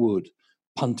Keith Wood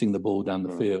punting the ball down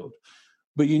the field,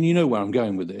 but you know where I'm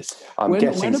going with this. I'm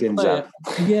guessing Zinzan.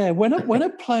 Yeah, when a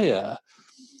player,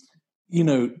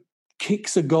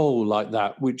 kicks a goal like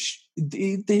that, which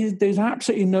there's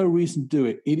absolutely no reason to do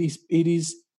it. It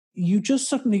is. You just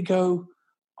suddenly go,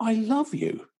 I love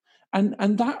you.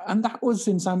 And that was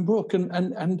Zinzan Brooke.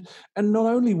 And not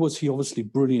only was he obviously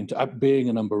brilliant at being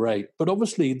a number 8, but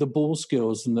obviously the ball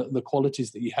skills and the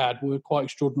qualities that he had were quite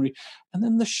extraordinary. And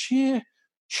then the sheer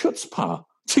chutzpah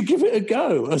to give it a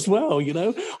go as well,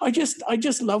 I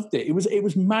just loved it. It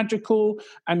was magical.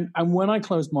 And when I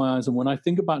close my eyes and when I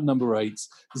think about number 8s,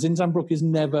 Zinzan Brooke is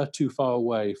never too far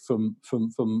away from sort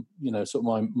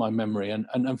of my memory.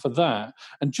 And for that,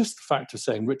 and just the fact of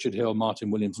saying Richard Hill,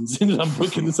 Martin Williams and Zinzan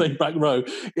Brooke in the same back row,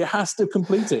 it has to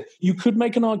complete it. You could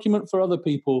make an argument for other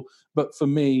people, but for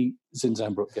me,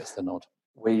 Zinzan Brooke gets the nod.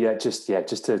 We just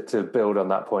to build on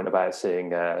that point about seeing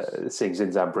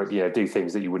Zinzan Brooke, do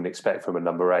things that you wouldn't expect from a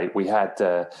number 8. We had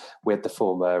the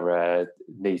former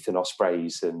Neath and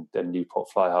Ospreys and Newport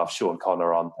fly half Sean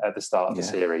Connor on at the start of the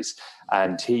series,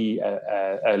 and he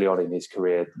early on in his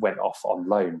career went off on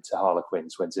loan to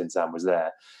Harlequins when Zinzan was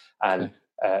there, and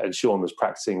Sean was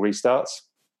practicing restarts.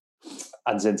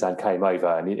 And Zinzan came over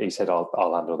and he said,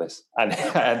 "I'll handle this,"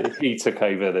 and he took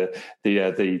over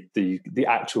the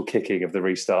actual kicking of the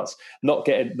restarts, not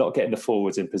getting the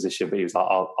forwards in position, but he was like,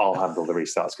 "I'll handle the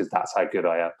restarts because that's how good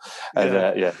I am." And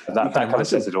that kind of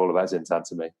says it all about Zinzan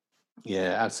to me.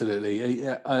 Yeah, absolutely.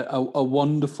 A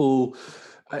wonderful.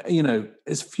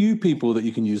 There's few people that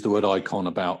you can use the word icon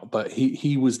about, but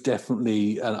he was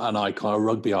definitely an icon, a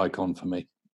rugby icon for me.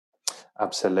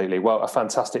 Absolutely. Well, a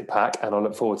fantastic pack, and I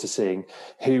look forward to seeing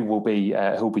who will be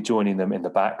joining them in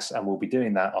the backs, and we'll be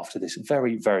doing that after this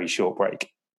very, very short break.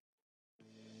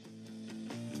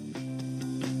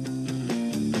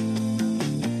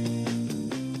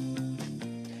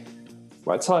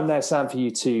 Right, time now, Sam, for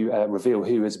you to reveal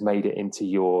who has made it into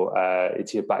your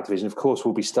back division. Of course,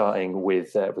 we'll be starting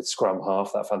with scrum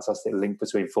half, that fantastic link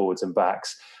between forwards and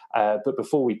backs. But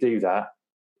before we do that,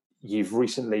 you've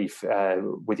recently,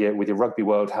 with your Rugby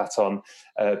World hat on,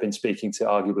 been speaking to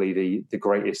arguably the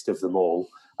greatest of them all.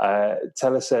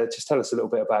 Tell us a little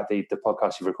bit about the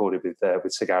podcast you've recorded with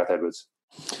Sir Gareth Edwards.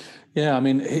 Yeah, I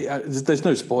mean, there's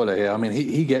no spoiler here. I mean,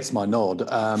 he gets my nod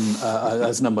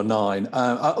as number 9.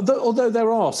 Although there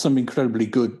are some incredibly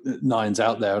good 9s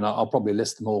out there, and I'll probably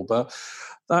list them all. But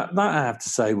that I have to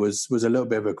say was a little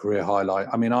bit of a career highlight.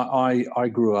 I mean, I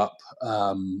grew up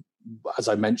as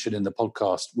I mentioned in the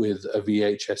podcast, with a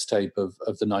VHS tape of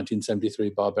the 1973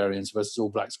 Barbarians versus All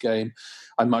Blacks game.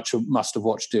 I must have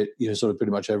watched it, sort of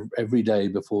pretty much every day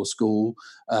before school,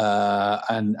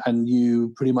 and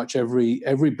knew pretty much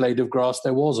every blade of grass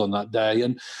there was on that day,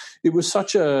 and it was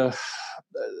such an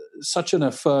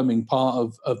affirming part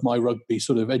of my rugby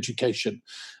sort of education,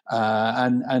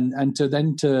 and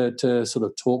to sort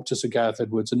of talk to Sir Gareth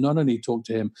Edwards, and not only talk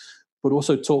to him, but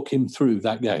also talk him through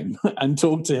that game and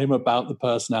talk to him about the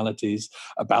personalities,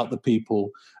 about the people,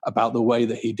 about the way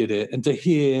that he did it, and to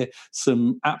hear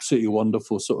some absolutely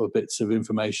wonderful sort of bits of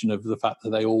information of the fact that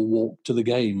they all walked to the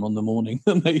game on the morning.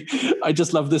 And I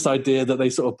just love this idea that they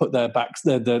sort of put their bags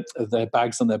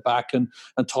on their back and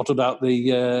tottered out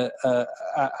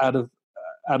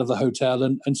out of the hotel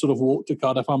and sort of walked to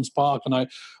Cardiff Arms Park. And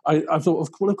I thought,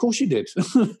 well, of course you did.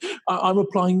 I'm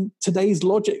applying today's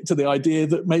logic to the idea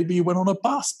that maybe you went on a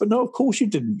bus, but no, of course you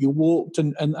didn't. You walked,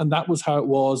 and that was how it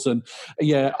was. And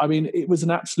yeah, I mean, it was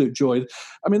an absolute joy.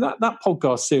 I mean, that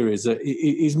podcast series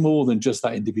is more than just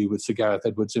that interview with Sir Gareth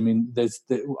Edwards. I mean,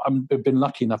 I've been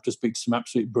lucky enough to speak to some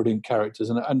absolutely brilliant characters,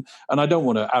 and I don't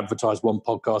want to advertise one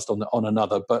podcast on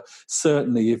another, but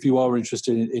certainly if you are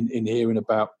interested in hearing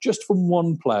about, just from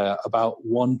one player, about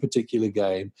one particular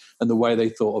game and the way they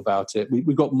thought about it,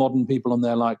 we've got modern people on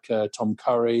there like Tom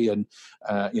Curry, and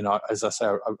as I say,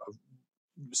 I've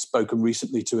spoken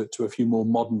recently to a few more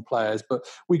modern players, but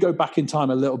we go back in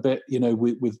time a little bit,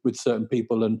 with certain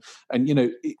people, and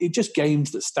it just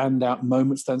games that stand out,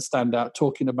 moments that stand out.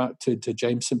 Talking about to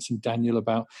James Simpson Daniel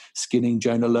about skinning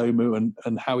Jonah Lomu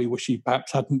and how he wished he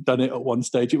perhaps hadn't done it at one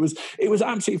stage. It was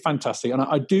absolutely fantastic, and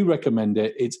I do recommend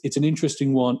it. It's an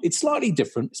interesting one. It's slightly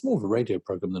different. It's more of a radio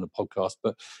program than a podcast,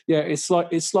 but yeah, it's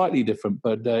slightly different.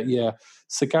 But yeah,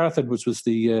 Sir Gareth Edwards was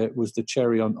the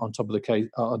cherry on top of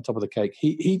the cake.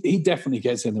 He definitely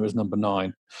gets in there as number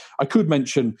 9. I could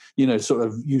mention, sort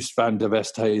of Jost van der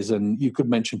Vestes, and you could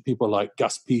mention people like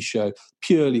Gus Pichot,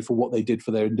 purely for what they did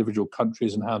for their individual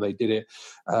countries and how they did it.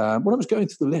 When I was going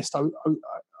through the list, I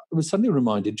was suddenly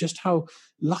reminded just how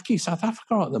lucky South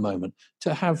Africa are at the moment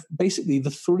to have basically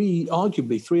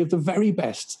arguably three of the very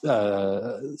best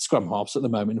scrum halves at the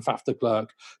moment, in Faf de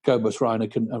Klerk, Cobus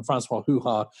Reinach and Francois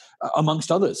Huard,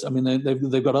 amongst others. I mean,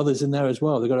 they've got others in there as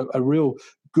well. They've got a real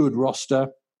good roster.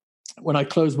 When I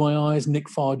close my eyes, Nick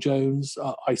Farr-Jones,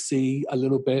 I see a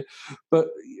little bit. But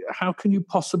how can you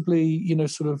possibly,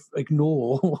 sort of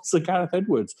ignore Sir Gareth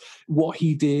Edwards, what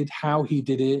he did, how he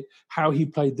did it, how he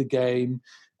played the game?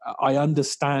 I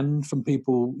understand from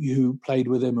people who played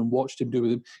with him and watched him do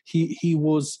with him, he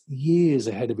was years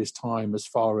ahead of his time as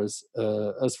far as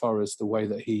the way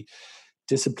that he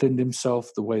disciplined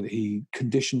himself, the way that he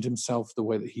conditioned himself, the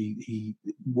way that he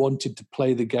wanted to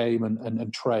play the game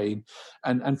and train,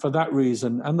 and for that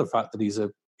reason, and the fact that he's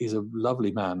a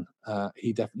lovely man,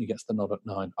 he definitely gets the nod at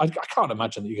 9. I can't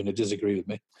imagine that you're going to disagree with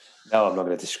me. No, I'm not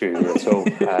going to disagree with you at all.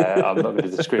 I'm not going to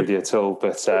disagree with you at all.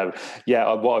 But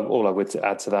all I would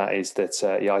add to that is that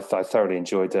I thoroughly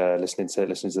enjoyed listening to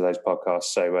those podcasts.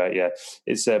 So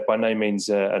it's by no means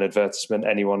an advertisement.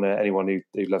 Anyone who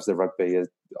loves the rugby,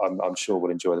 I'm sure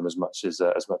will enjoy them as much as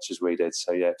we did.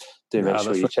 So yeah, do make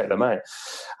sure you check them out.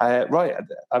 Right,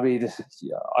 I mean,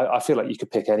 I feel like you could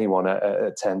pick anyone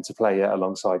at 10 to play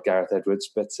alongside Gareth Edwards,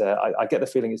 but I get the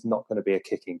feeling it's not going to be a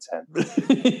kicking 10.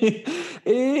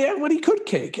 Yeah, well, he could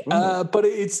kick, but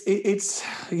it's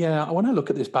when I look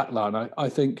at this back line, I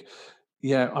think,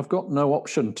 yeah, I've got no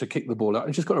option to kick the ball out.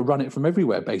 I've just got to run it from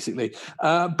everywhere, basically.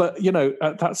 But,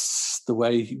 that's the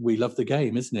way we love the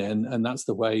game, isn't it? And that's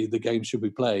the way the game should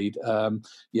be played.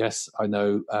 Yes, I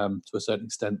know to a certain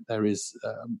extent there is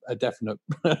a definite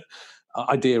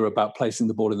idea about placing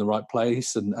the ball in the right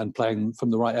place and playing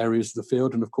from the right areas of the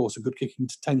field. And, of course, a good kicking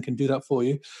 10 can do that for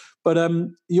you. But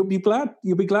you'll be glad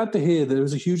to hear there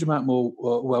was a huge amount more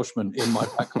Welshmen in my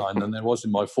pack line than there was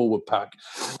in my forward pack.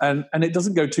 And it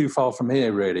doesn't go too far from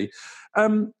here, really.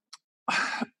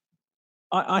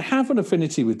 I have an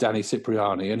affinity with Danny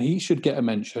Cipriani, and he should get a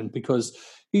mention because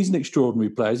he's an extraordinary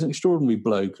player. He's an extraordinary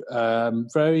bloke.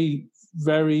 Very,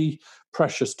 very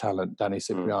precious talent, Danny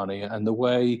Cipriani. And the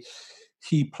way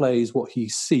he plays what he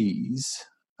sees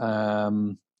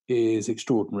is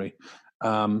extraordinary.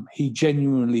 He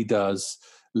genuinely does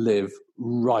live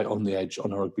right on the edge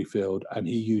on a rugby field, and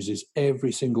he uses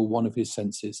every single one of his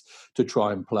senses to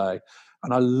try and play.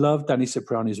 And I love Danny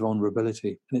Cipriani's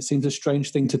vulnerability. And it seems a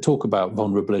strange thing to talk about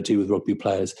vulnerability with rugby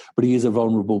players, but he is a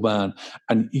vulnerable man.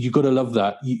 And you've got to love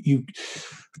that. You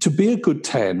to be a good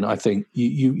 10, I think,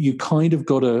 you kind of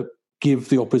got to give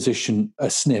the opposition a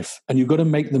sniff, and you've got to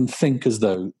make them think as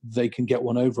though they can get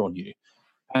one over on you.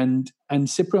 And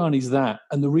Cipriani's that.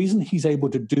 And the reason he's able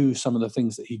to do some of the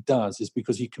things that he does is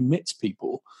because he commits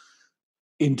people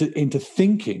into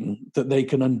thinking that they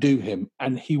can undo him,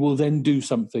 and he will then do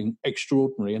something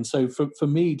extraordinary. And so for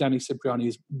me, Danny Cipriani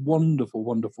is wonderful,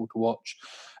 wonderful to watch.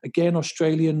 Again,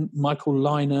 Australian, Michael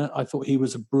Lynagh, I thought he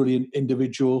was a brilliant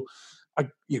individual.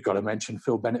 You've got to mention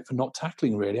Phil Bennett for not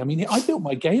tackling, really. I mean, I built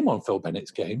my game on Phil Bennett's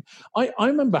game. I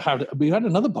remember how we had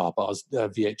another Barbars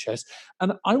VHS,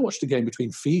 and I watched a game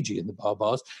between Fiji and the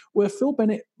Barbars where Phil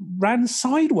Bennett ran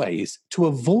sideways to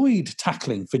avoid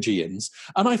tackling Fijians.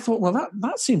 And I thought, well,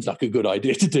 that seems like a good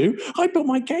idea to do. I built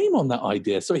my game on that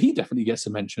idea. So he definitely gets a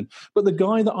mention. But the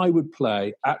guy that I would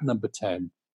play at number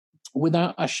 10,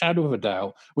 without a shadow of a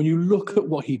doubt, when you look at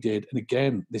what he did, and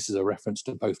again, this is a reference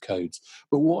to both codes,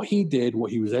 but what he did,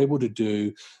 what he was able to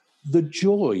do, the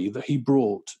joy that he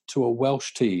brought to a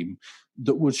Welsh team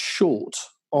that was short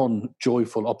on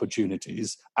joyful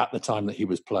opportunities at the time that he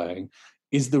was playing,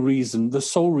 is the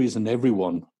sole reason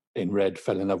everyone in red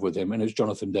fell in love with him, and it's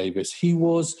Jonathan Davies. He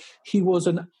was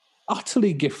an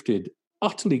utterly gifted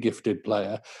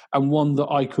player, and one that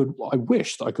I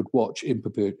wish that I could watch in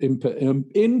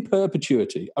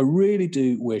perpetuity. I really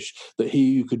do wish that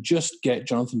you could just get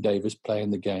Jonathan Davies playing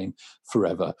the game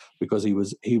forever, because he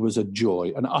was a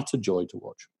joy, an utter joy to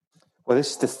watch. Well,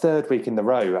 this is the third week in the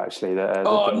row, actually.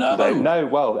 No! No,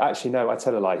 well, actually, no, I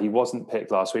tell a lie. He wasn't picked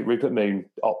last week. Rupert Moon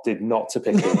opted not to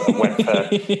pick him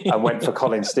and went for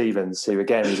Colin Stevens, who,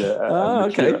 again, is a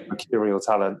mercurial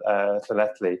talent for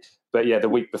Netley. But, yeah, the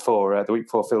week before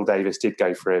Phil Davies did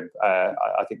go for him,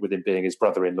 I think with him being his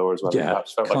brother-in-law as well. Yeah, he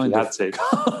perhaps felt like he had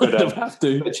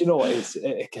to. But you know what?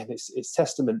 It's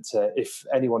testament to, if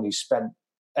anyone who spent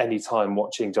any time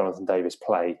watching Jonathan Davies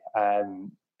play,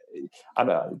 and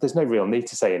there's no real need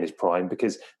to say in his prime,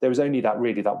 because there was only that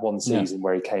one season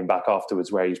where he came back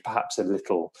afterwards where he was perhaps a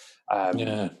little, a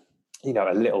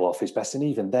little off his best. And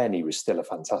even then he was still a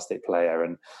fantastic player.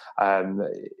 And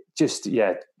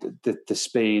the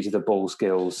speed, the ball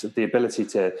skills, the ability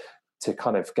to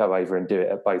kind of go over and do it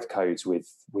at both codes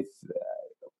with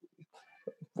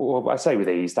well, I say with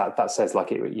ease, that says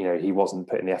like it, he wasn't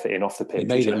putting the effort in off the pitch. He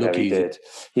made it look easy.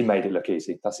 He made it look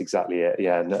easy. That's exactly it.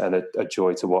 Yeah, and a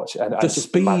joy to watch. And the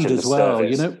speed as well,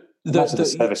 service. The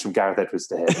service from Gareth Edwards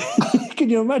to him. Can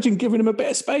you imagine giving him a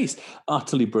bit of space?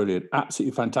 Utterly brilliant,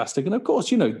 absolutely fantastic. And of course,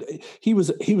 he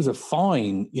was a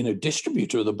fine,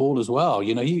 distributor of the ball as well.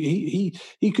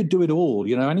 He could do it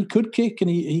all, and he could kick, and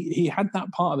he had that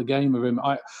part of the game of him.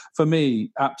 For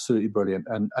me, absolutely brilliant.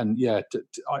 And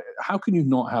how can you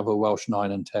not have a Welsh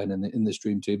 9 and 10 in this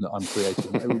dream team that I'm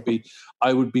creating?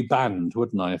 I would be banned,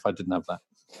 wouldn't I, if I didn't have that?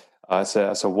 That's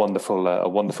a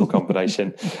wonderful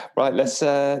combination. Right,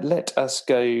 let us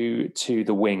go to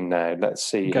the wing now. Let's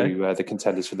see who the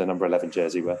contenders for the number 11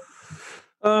 jersey were.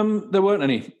 There weren't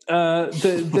any.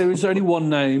 There is only one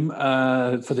name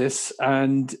for this,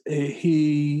 and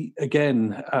he,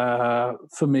 again,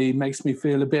 for me, makes me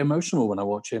feel a bit emotional when I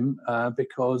watch him,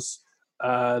 because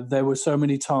there were so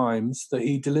many times that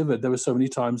he delivered. There were so many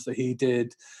times that he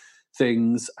did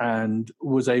things and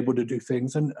was able to do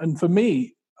things. And for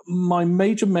me, my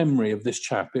major memory of this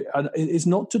chap is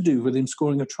not to do with him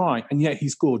scoring a try, and yet he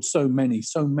scored so many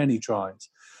tries.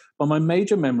 But my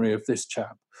major memory of this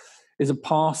chap is a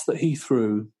pass that he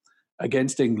threw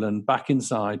against England back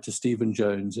inside to Stephen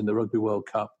Jones in the Rugby World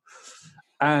Cup.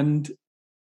 And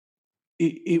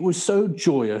it was so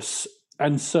joyous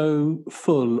and so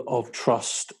full of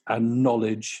trust and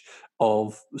knowledge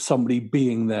of somebody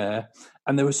being there.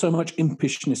 And there was so much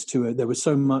impishness to it. There was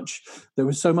so much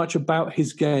about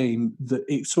his game that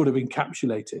it sort of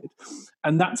encapsulated.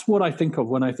 And that's what I think of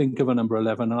when I think of a number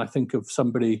 11. And I think of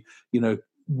somebody,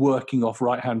 working off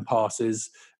right-hand passes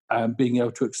and being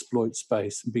able to exploit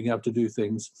space and being able to do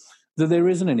things, that there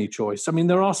isn't any choice. I mean,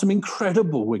 there are some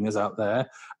incredible wingers out there,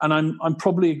 and I'm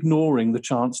probably ignoring the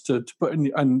chance to put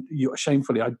in, and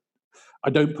shamefully, I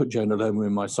don't put Jonah Lomu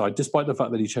in my side, despite the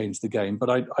fact that he changed the game. But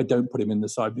I don't put him in the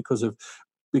side because of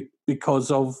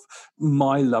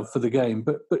my love for the game.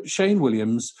 But Shane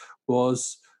Williams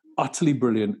was utterly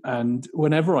brilliant, and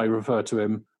whenever I refer to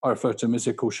him as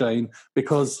Ickle Shane,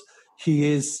 because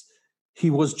he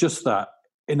was just that.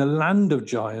 In a land of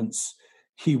giants,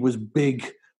 he was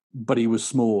big, but he was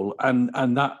small, and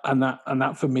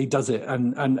that for me does it.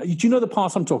 And do you know the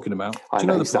pass I'm talking about? I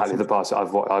know exactly the pass.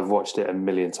 I've watched it a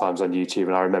million times on YouTube,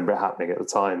 and I remember it happening at the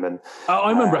time. And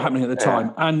I remember it happening at the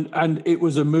time, and it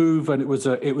was a move, and it was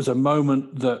a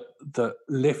moment that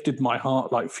lifted my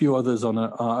heart like few others on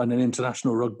an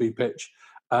international rugby pitch.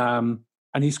 And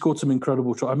he scored some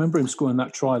incredible try. I remember him scoring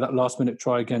that last minute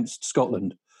try against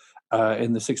Scotland.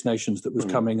 in the Six Nations that was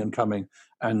coming,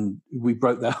 and we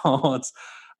broke their hearts.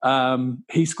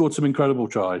 He scored some incredible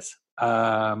tries.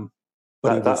 That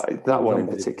one in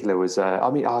particular was. Do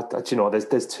you know what?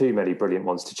 There's too many brilliant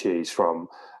ones to choose from.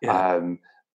 Yeah.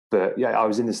 But yeah, I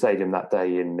was in the stadium that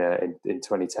day in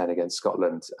 2010 against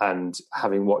Scotland, and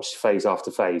having watched phase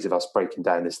after phase of us breaking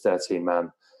down this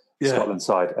 13-man Scotland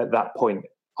side, at that point,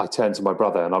 I turned to my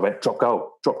brother and I went, "Drop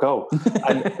goal."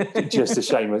 And just a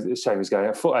shame was going.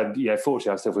 And fortunately,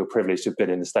 I still feel privileged to have been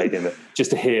in the stadium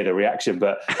just to hear the reaction.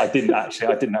 But I didn't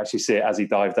actually see it as he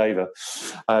dived over.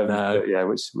 No.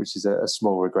 But which is a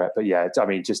small regret. But yeah, I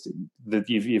mean,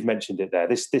 you've mentioned it there.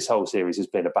 This whole series has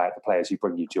been about the players who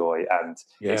bring you joy, and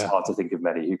it's hard to think of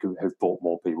many who have brought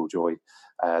more people joy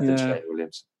than Shane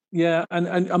Williams. Yeah,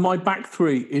 and my back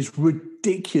three is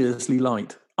ridiculously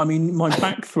light. I mean, my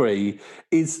back three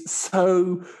is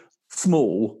so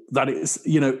small that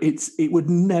it would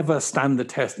never stand the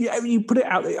test. Yeah, you put it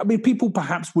out. I mean, people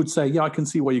perhaps would say, "Yeah, I can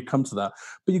see why you come to that,"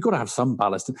 but you've got to have some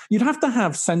ballast. You'd have to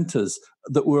have centres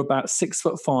that were about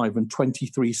 6'5" and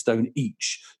 23 stone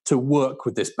each to work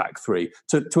with this back three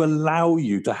to allow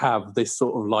you to have this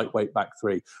sort of lightweight back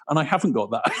three. And I haven't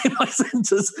got that in my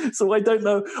centres, so I don't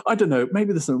know.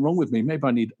 Maybe there's something wrong with me. Maybe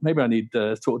I need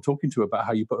sort of talking to about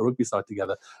how you put a rugby side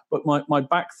together. But my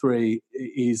back three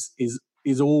is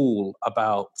all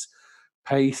about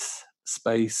pace,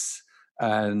 space,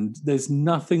 and there's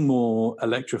nothing more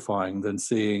electrifying than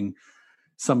seeing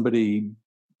somebody,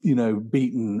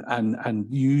 beaten and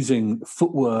using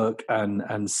footwork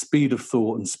and speed of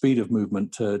thought and speed of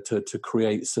movement to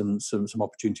create some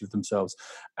opportunity for themselves.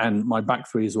 And my back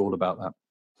three is all about that.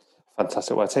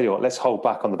 Fantastic. Well, I tell you what, let's hold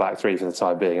back on the back three for the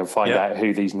time being and find out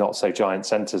who these not so giant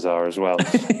centres are as well.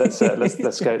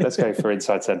 Let's go for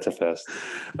inside centre first.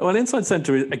 Well, inside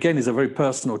centre again is a very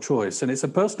personal choice, and it's a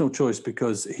personal choice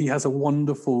because he has a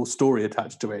wonderful story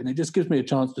attached to it, and it just gives me a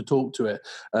chance to talk to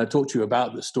you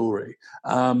about the story.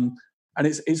 And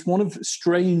it's one of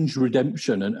strange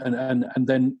redemption, and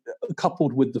then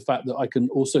coupled with the fact that I can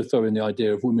also throw in the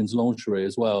idea of women's lingerie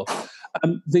as well.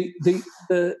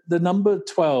 The number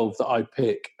 12 that I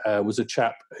pick was a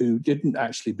chap who didn't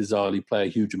actually bizarrely play a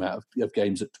huge amount of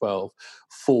games at 12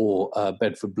 for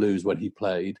Bedford Blues when he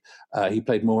played. He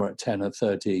played more at 10 or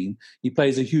 13. He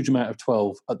plays a huge amount of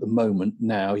 12 at the moment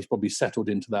now. He's probably settled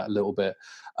into that a little bit.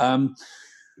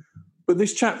 But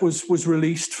this chap was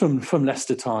released from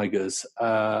Leicester Tigers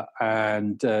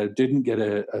and didn't get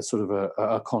a sort of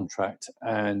a contract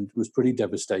and was pretty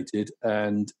devastated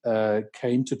and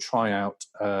came to try out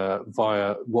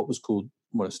via what was called,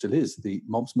 well, it still is, the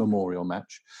Mobs Memorial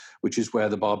Match, which is where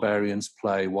the Barbarians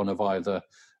play one of either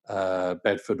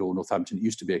Bedford or Northampton. It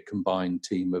used to be a combined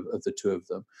team of the two of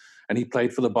them. And he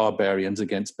played for the Barbarians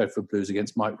against Bedford Blues,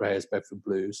 against Mike Reyes' Bedford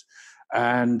Blues.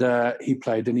 And he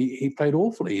played, and he played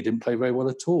awfully. He didn't play very well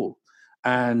at all.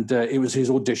 And it was his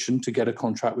audition to get a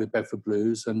contract with Bedford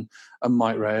Blues. And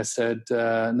Mike Reyes said,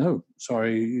 no,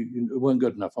 sorry, you weren't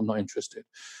good enough. I'm not interested.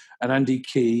 And Andy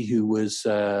Key, who was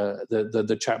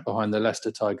the chap behind the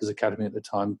Leicester Tigers Academy at the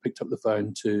time, picked up the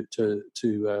phone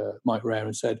to Mike Reyes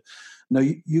and said, no,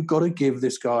 you've got to give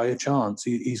this guy a chance.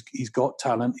 He's got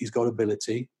talent. He's got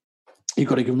ability. You've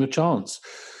got to give him a chance.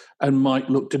 And Mike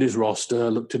looked at his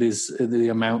roster, looked at the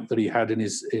amount that he had in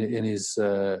his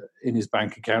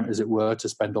bank account, as it were, to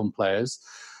spend on players,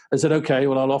 and said, "Okay,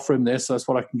 well, I'll offer him this. That's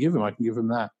what I can give him. I can give him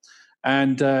that."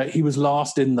 And he was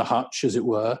last in the hutch, as it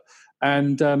were.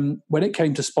 And when it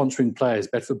came to sponsoring players,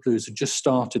 Bedford Blues had just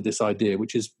started this idea,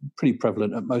 which is pretty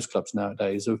prevalent at most clubs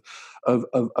nowadays, of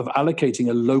allocating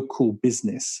a local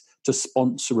business to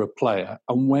sponsor a player,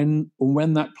 and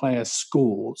when that player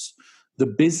scores, the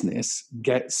business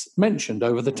gets mentioned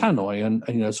over the tannoy,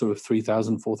 and sort of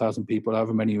 3,000, 4,000 people,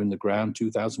 however many are in the ground,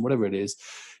 2,000, whatever it is,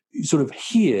 you sort of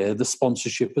hear the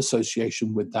sponsorship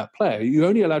association with that player. You're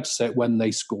only allowed to say it when they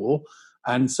score,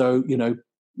 and so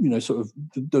sort of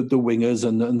the wingers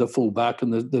and the fullback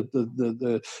and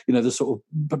the sort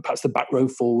of perhaps the back row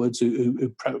forwards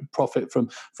who profit from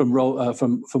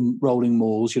rolling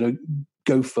mauls,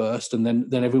 go first, and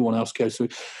then everyone else goes through.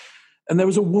 And there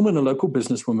was a local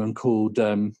businesswoman called,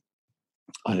 I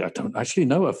don't actually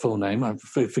know her full name,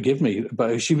 forgive me,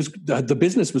 but the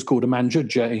business was called Amanda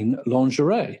Jane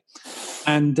Lingerie.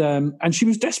 And she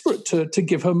was desperate to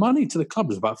give her money to the club. It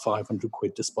was about 500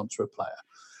 quid to sponsor a player.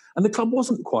 And the club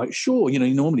wasn't quite sure.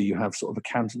 Normally you have sort of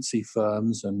accountancy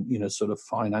firms and, sort of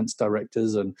finance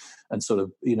directors and sort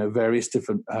of, various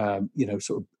different,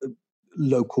 sort of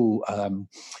local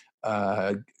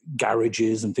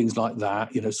garages and things like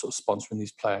that, sort of sponsoring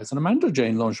these players. And Amanda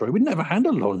Jane Lingerie, we'd never had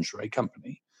a lingerie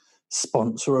company.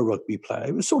 sponsor a rugby player.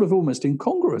 It was sort of almost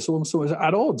incongruous, almost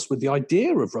at odds with the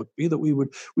idea of rugby that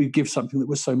we'd give something that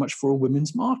was so much for a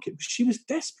women's market. But she was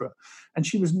desperate, and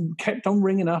she was kept on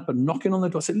ringing up and knocking on the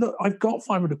door. I said, "Look, I've got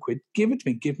 500 quid. Give it to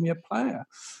me. Give me a player."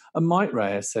 And Mike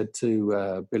Raya said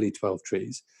to Billy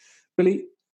Twelvetrees, "Billy,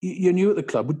 you're new at the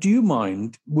club. Would you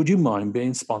mind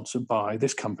being sponsored by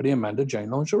this company, Amanda Jane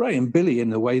Lingerie?" And Billy, in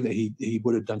the way that he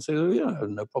would have done, said, "Oh, yeah,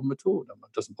 no problem at all.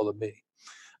 It doesn't bother me."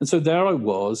 And so there I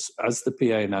was as the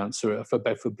PA announcer for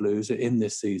Bedford Blues in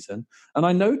this season. And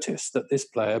I noticed that this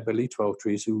player, Billy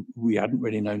Twelvetrees, who we hadn't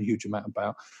really known a huge amount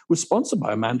about, was sponsored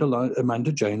by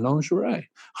Amanda Jane Lingerie.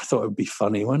 I thought it would be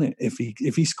funny, wouldn't it?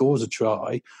 If he scores a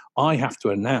try, I have to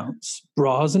announce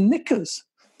bras and knickers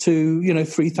to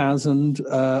 3,000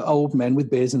 old men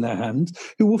with beers in their hands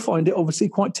who will find it obviously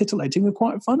quite titillating and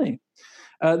quite funny.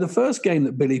 The first game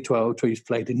that Billy Twelvetrees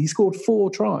played in, he scored 4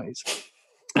 tries.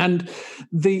 And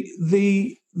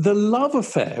the love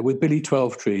affair with Billy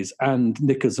Twelvetrees and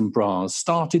knickers and bras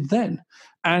started then.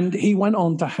 And he went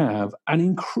on to have an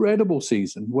incredible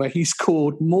season where he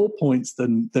scored more points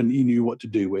than he knew what to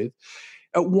do with.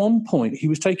 At one point, he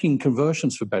was taking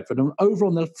conversions for Bedford, and over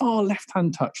on the far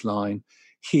left-hand touchline,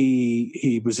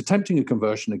 he was attempting a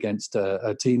conversion against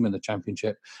a team in the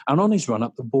championship, and on his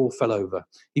run-up, the ball fell over.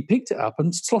 He picked it up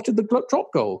and slotted the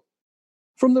drop goal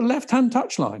from the left-hand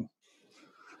touchline.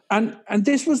 And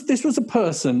this was a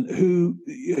person who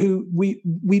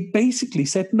we basically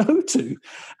said no to.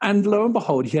 And lo and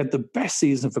behold, he had the best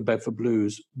season for Bedford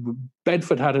Blues.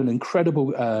 Bedford had an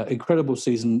incredible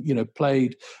season,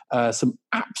 played some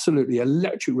absolutely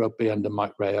electric rugby under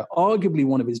Mike Raya, arguably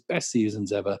one of his best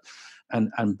seasons ever.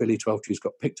 And Billy Twelvetrees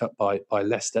got picked up by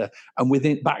Leicester. And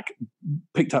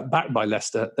picked up back by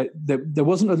Leicester. There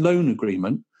wasn't a loan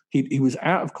agreement. He was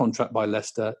out of contract by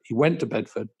Leicester. He went to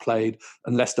Bedford, played,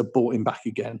 and Leicester bought him back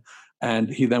again. And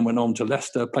he then went on to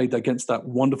Leicester, played against that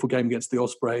wonderful game against the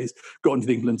Ospreys, got into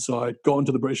the England side, got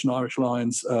into the British and Irish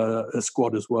Lions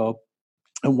squad as well,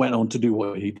 and went on to do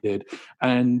what he did.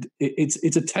 And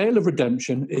it's a tale of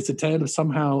redemption. It's a tale of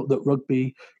somehow that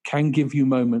rugby can give you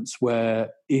moments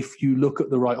where if you look at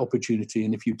the right opportunity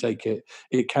and if you take it,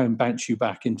 it can bounce you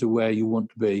back into where you want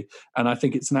to be. And I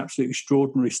think it's an absolutely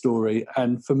extraordinary story.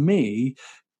 And for me,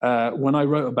 when I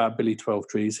wrote about Billy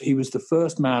Twelvetrees, he was the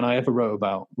first man I ever wrote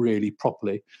about really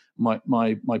properly. My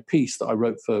piece that I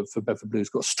wrote for Bedford Blues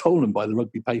got stolen by the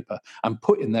rugby paper and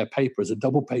put in their paper as a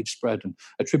double-page spread and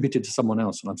attributed to someone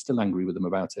else, and I'm still angry with them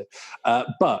about it.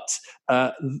 But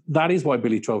that is why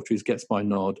Billy Twelvetrees gets my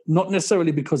nod, not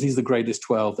necessarily because he's the greatest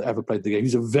 12 that ever played the game.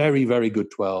 He's a very, very good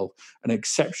 12, an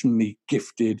exceptionally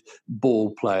gifted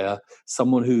ball player,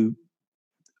 someone who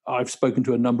I've spoken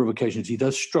to a number of occasions. He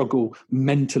does struggle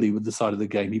mentally with the side of the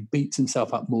game. He beats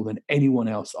himself up more than anyone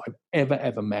else I've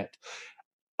ever met.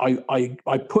 I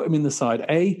put him in the side,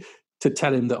 A, to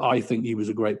tell him that I think he was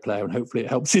a great player and hopefully it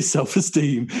helps his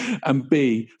self-esteem, and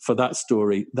B, for that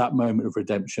story, that moment of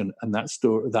redemption and that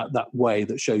story, that way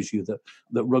that shows you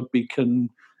that rugby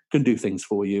can do things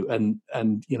for you and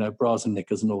bras and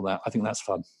knickers and all that. I think that's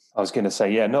fun. I was going to say,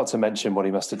 yeah, not to mention what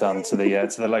he must have done to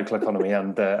the local economy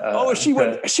and. She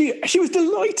was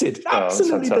delighted,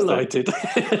 absolutely delighted.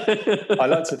 I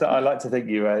like to think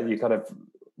you kind of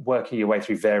working your way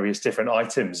through various different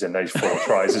items in those 4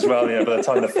 tries as well. By the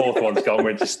time the 4th one's gone,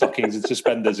 we're into stockings and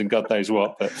suspenders and God knows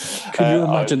what. But can you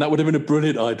imagine? That would have been a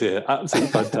brilliant idea. Absolutely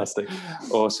fantastic.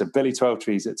 Awesome. Billy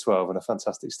Twelvetrees at 12 and a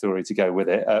fantastic story to go with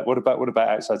it. What about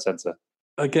outside centre?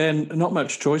 Again, not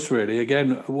much choice really.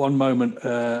 Again, one moment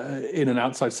in an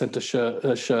outside centre shirt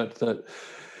that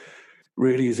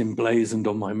really is emblazoned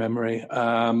on my memory.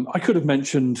 I could have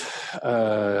mentioned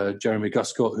Jeremy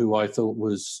Guscott, who I thought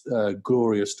was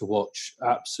glorious to watch,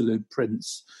 absolute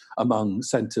prince among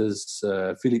centres.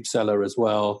 Philippe Sella as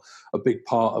well. A big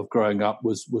part of growing up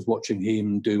was watching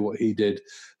him do what he did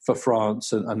for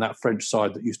France and that French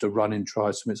side that used to run in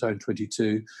tries from its own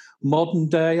 22. Modern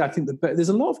day, I think there's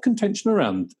a lot of contention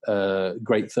around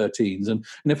great 13s. And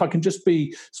if I can just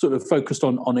be sort of focused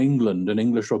on England and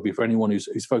English rugby for anyone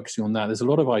who's focusing on that, there's a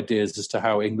lot of ideas as to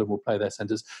how England will play their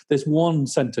centres. There's one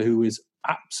centre who is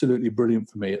absolutely brilliant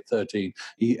for me at 13.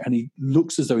 He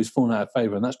looks as though he's fallen out of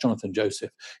favour, and that's Jonathan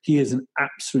Joseph. He is an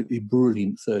absolutely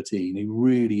brilliant 13. He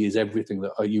really is everything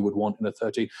that you would want in a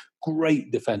 13.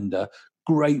 Great defender,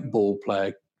 great ball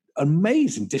player,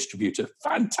 amazing distributor,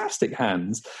 fantastic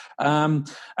hands, and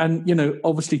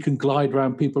obviously can glide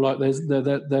around people like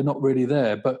they're not really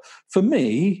there. But for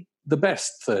me, the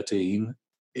best 13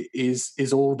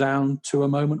 is all down to a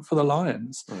moment for the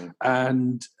Lions,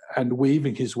 and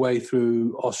weaving his way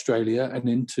through Australia and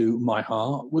into my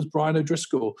heart was Brian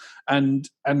O'Driscoll, and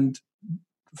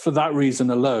for that reason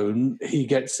alone, he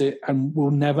gets it and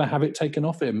will never have it taken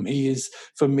off him. He is,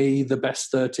 for me, the best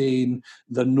 13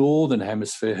 the Northern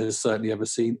Hemisphere has certainly ever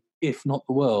seen, if not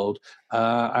the world.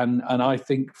 And I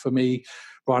think, for me,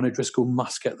 Brian O'Driscoll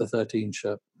must get the 13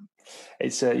 shirt. I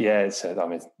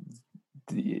mean,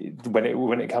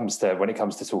 when it comes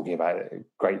to talking about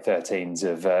great 13s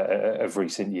of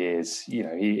recent years,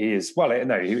 he is, well,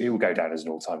 no, he will go down as an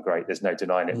all-time great. There's no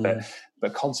denying it.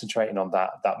 But concentrating on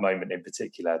that moment in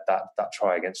particular, that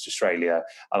try against Australia,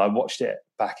 and I watched it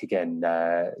back again.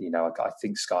 I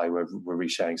think Sky were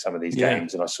re-showing some of these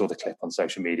games, and I saw the clip on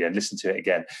social media and listened to it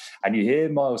again. And you hear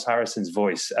Miles Harrison's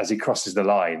voice as he crosses the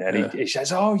line, and he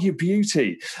says, "Oh, you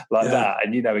beauty," like that.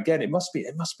 And again, it must be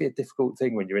a difficult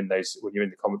thing when you're in the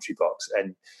commentary box,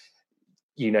 and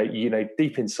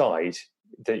deep inside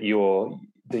that you're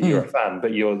a fan,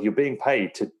 but you're being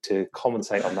paid to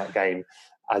commentate on that game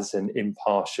as an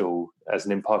impartial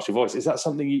voice. Is that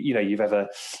something you've ever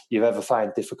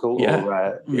found difficult?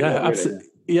 Absolutely.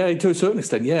 Yeah, to a certain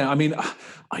extent. Yeah, I mean,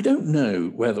 I don't know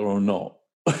whether or not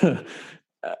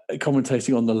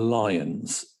commentating on the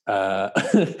Lions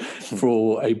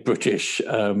for a British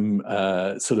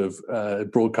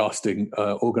broadcasting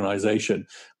organisation,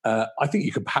 I think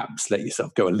you could perhaps let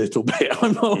yourself go a little bit.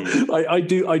 I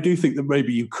do think that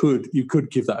maybe you could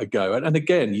give that a go. And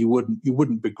again, you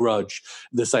wouldn't begrudge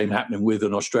the same happening with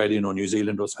an Australian or New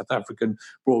Zealand or South African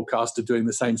broadcaster doing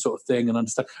the same sort of thing, and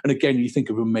understand. And again, you think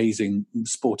of amazing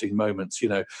sporting moments.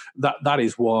 That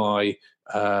is why.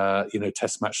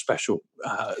 Test Match Special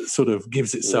sort of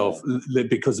gives itself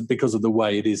because of the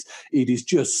way it is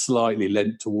just slightly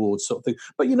lent towards sort of thing.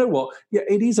 But you know what? Yeah,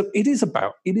 it is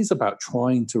about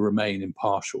trying to remain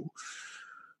impartial.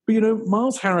 But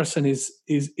Miles Harrison is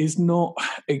not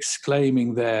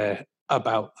exclaiming there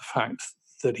about the fact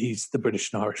that he's the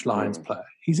British and Irish Lions player.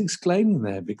 He's exclaiming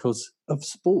there because of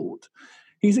sport.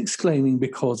 He's exclaiming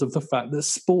because of the fact that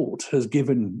sport has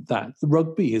given that, the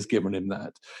rugby has given him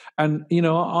that. And,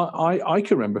 I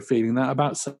can remember feeling that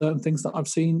about certain things that I've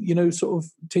seen, sort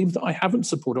of teams that I haven't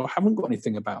supported or haven't got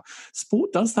anything about.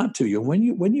 Sport does that to you.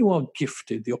 And when you are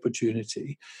gifted the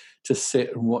opportunity to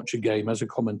sit and watch a game as a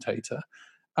commentator,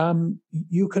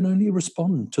 you can only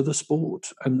respond to the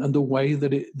sport and the way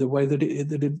that it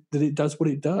does what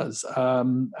it does,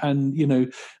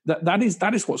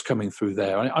 that is what's coming through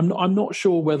there. I'm not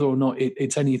sure whether or not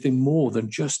it's anything more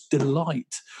than just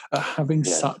delight at having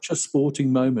such a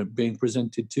sporting moment being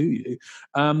presented to you.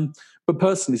 But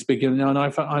personally speaking, and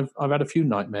I've had a few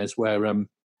nightmares where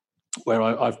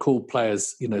I've called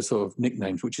players, sort of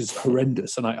nicknames, which is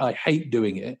horrendous, and I hate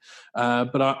doing it.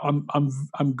 But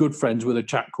I'm good friends with a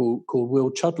chap called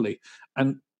Will Chudley,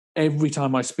 and every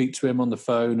time I speak to him on the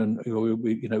phone, and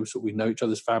we know each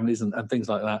other's families and things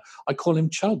like that, I call him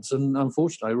Chuds, and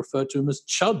unfortunately I refer to him as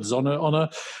Chuds on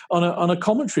a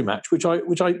commentary match,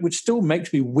 which still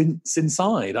makes me wince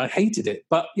inside. I hated it,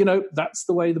 but that's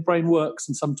the way the brain works,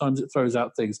 and sometimes it throws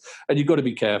out things, and you've got to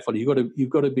be careful. You've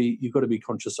got to be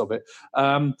conscious of it.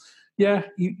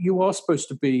 You are supposed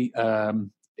to be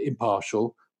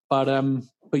impartial, but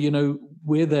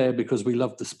we're there because we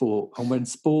love the sport, and when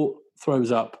sport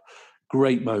throws up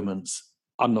great moments,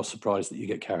 I'm not surprised that you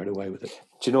get carried away with it.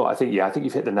 Do you know what? I think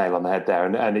you've hit the nail on the head there,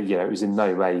 and it was in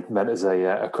no way meant as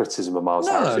a criticism of Miles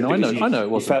Harrison. No, I know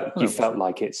it wasn't. You felt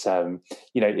like it's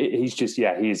he's just he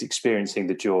is experiencing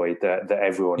the joy that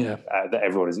everyone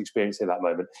is experiencing at that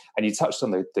moment. And you touched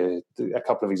on a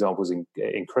couple of examples in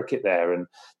cricket there, and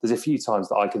there's a few times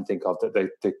that I can think of that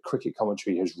the cricket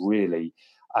commentary has really.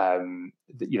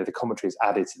 The commentary is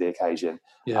added to the occasion,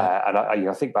 and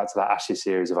I think back to that Ashes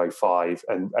series of 2005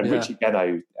 and Richie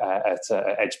Benaud at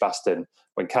Edgbaston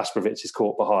when Kasparovich is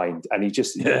caught behind, and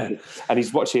and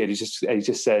he's watching it. He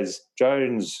just says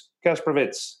Jones,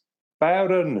 Kasparovich,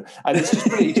 Bowden, and it's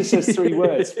just he just says three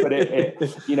words, but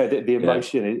the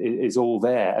emotion is all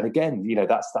there. And again,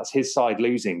 that's his side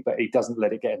losing, but he doesn't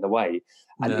let it get in the way.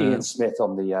 And Ian Smith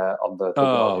on the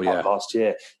World Cup last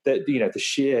year, the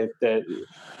sheer the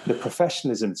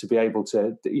professionalism to be able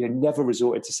to never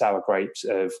resorted to sour grapes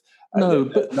of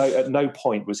at no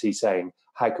point was he saying,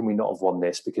 how can we not have won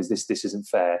this because this isn't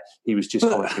fair. He was just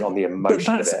commenting on the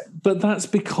emotion of it. But that's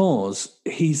because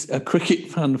he's a cricket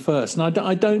fan first. And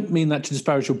I don't mean that to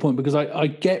disparage your point, because I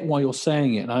get why you're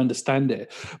saying it and I understand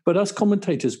it. But us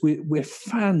commentators, we're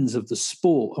fans of the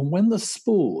sport. And when the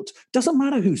sport, doesn't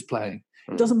matter who's playing,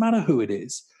 it doesn't matter who it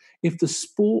is, if the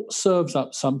sport serves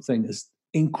up something as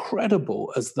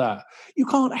incredible as that, you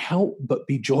can't help but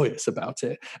be joyous about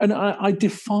it. And I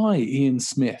defy Ian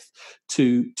Smith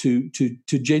to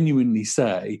genuinely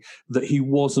say that he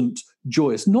wasn't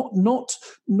joyous,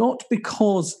 not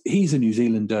because he's a New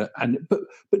Zealander,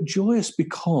 but joyous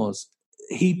because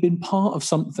he'd been part of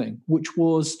something which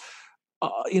was,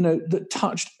 that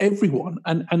touched everyone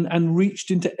and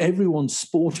reached into everyone's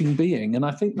sporting being. And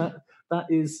I think that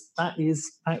is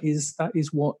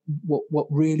what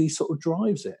really sort of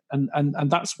drives it,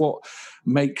 and that's what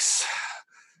makes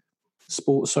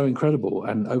sport so incredible.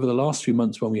 And over the last few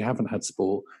months when we haven't had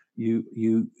sport, you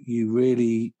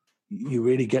really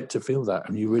get to feel that,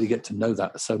 and you really get to know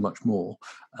that so much more.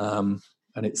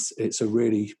 And it's a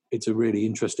really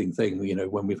interesting thing,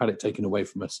 when we've had it taken away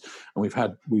from us, and we've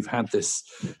had this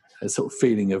sort of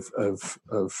feeling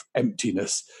of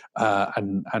emptiness.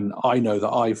 And I know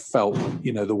that I felt,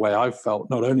 the way I felt,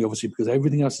 not only obviously because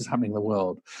everything else is happening in the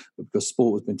world, but because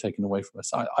sport has been taken away from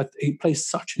us. It plays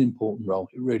such an important role.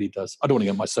 It really does. I don't want to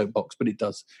get my soapbox, but it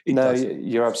does.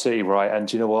 You're absolutely right. And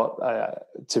do you know what?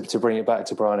 To bring it back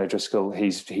to Brian O'Driscoll,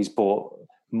 he's brought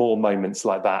more moments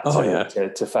like that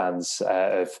to fans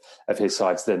of his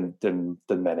sides than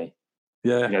many.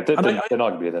 Yeah, than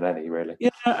arguably than any, really. Yeah,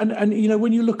 and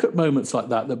when you look at moments like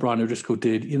that Brian O'Driscoll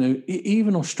did,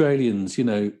 even Australians,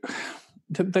 they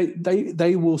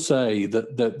will say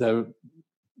that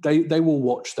they will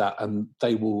watch that and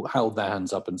they will hold their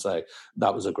hands up and say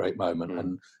that was a great moment.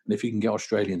 And if you can get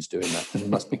Australians doing that, then it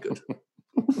must be good.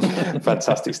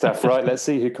 Fantastic stuff. Right, let's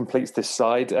see who completes this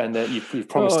side. And you've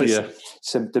promised us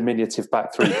some diminutive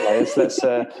back three players. Let's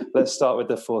start with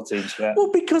the 14th. Yeah. Well,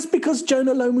 because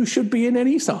Jonah Lomu should be in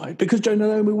any side, because Jonah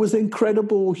Lomu was an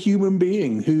incredible human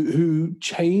being who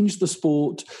changed the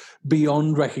sport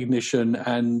beyond recognition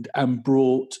and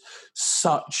brought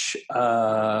such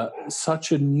a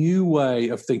new way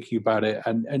of thinking about it.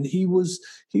 And he was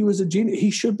a genius.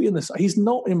 He should be in this. He's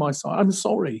not in my side. I'm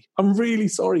sorry. I'm really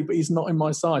sorry, but he's not in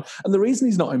my side. And the reason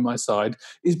he's not in my side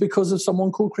is because of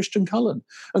someone called Christian Cullen.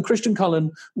 And Christian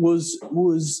Cullen was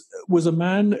a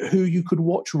man who you could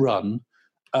watch run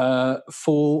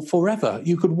for forever.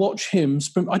 You could watch him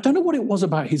sprint. I don't know what it was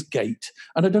about his gait,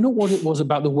 and I don't know what it was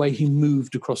about the way he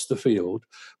moved across the field,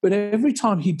 but every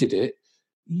time he did it,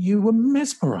 you were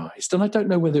mesmerized. And I don't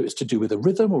know whether it's to do with a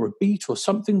rhythm or a beat or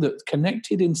something that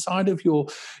connected inside of your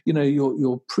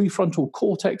prefrontal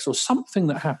cortex or something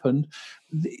that happened.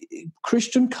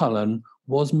 Christian Cullen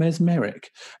was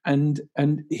mesmeric, and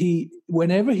he,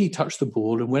 whenever he touched the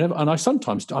ball, and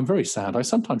I'm very sad, I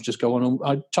sometimes just go on and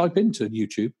I type into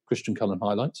YouTube Christian Cullen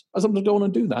highlights. I sometimes go on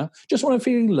and do that just when I'm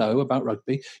feeling low about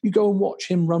rugby. You go and watch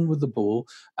him run with the ball,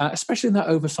 especially in that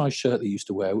oversized shirt that he used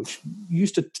to wear, which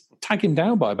used to tag him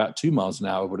down by about 2 miles an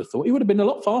hour. I would have thought he would have been a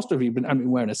lot faster if he'd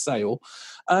been wearing a sail.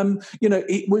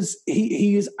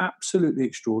 He is absolutely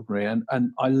extraordinary,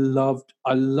 and I loved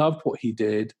what he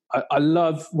did. I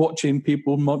love watching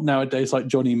people nowadays like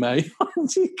Johnny May,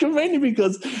 mainly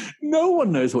because no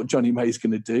one knows what Johnny May is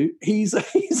going to do. He's an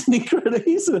incredible.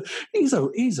 He's a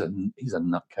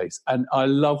nutcase, and I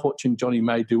love watching Johnny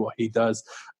May do what he does.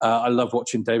 I love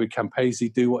watching David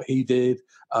Campese do what he did.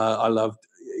 I loved.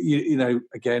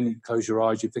 Again, you close your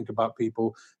eyes, you think about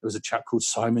people. There was a chap called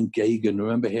Simon Gagan.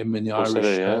 Remember him in the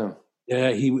Irish?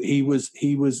 Yeah, he was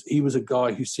a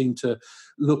guy who seemed to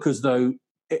look as though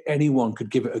anyone could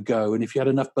give it a go. And if you had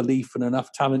enough belief and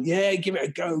enough talent, give it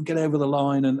a go, get over the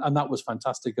line. And that was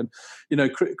fantastic. And,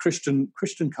 Christian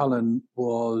Cullen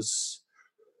was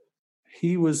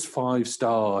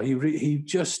 5-star.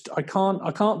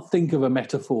 I can't think of a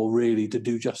metaphor really to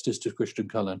do justice to Christian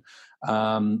Cullen.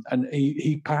 And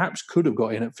he perhaps could have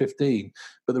got in at 15,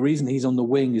 but the reason he's on the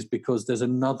wing is because there's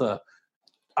another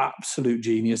absolute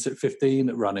genius at 15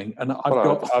 at running, and I've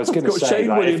got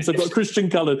Shane Williams, I've got Christian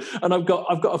Cullen, and I've got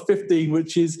a 15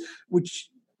 which is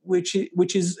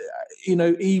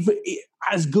even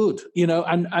as good,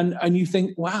 and you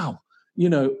think, wow.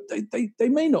 They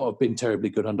may not have been terribly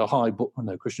good under high ball.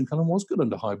 No, Christian Cullen was good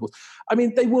under high balls. I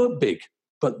mean, they weren't big,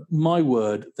 but my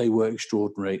word, they were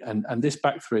extraordinary. And this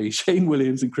back three, Shane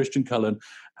Williams and Christian Cullen,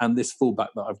 and this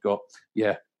fullback that I've got,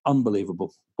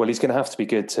 unbelievable. Well, he's going to have to be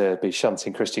good to be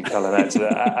shunting Christian Cullen out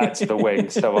to the wing.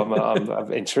 So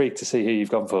I'm intrigued to see who you've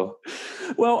gone for.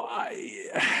 Well,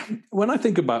 when I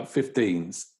think about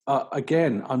 15s,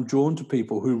 again, I'm drawn to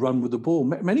people who run with the ball.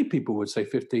 Many people would say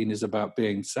 15 is about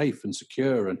being safe and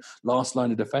secure and last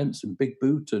line of defence and big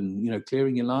boot and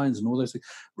clearing your lines and all those things.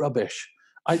 Rubbish.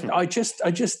 I just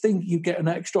think you get an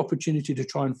extra opportunity to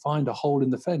try and find a hole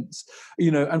in the fence,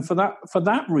 and for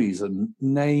that reason,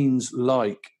 names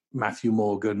like Matthew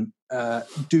Morgan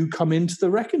do come into the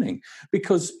reckoning,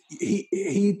 because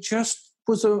he just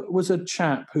was a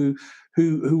chap who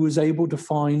was able to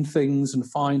find things and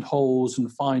find holes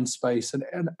and find space,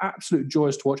 and absolute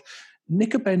joyous to watch.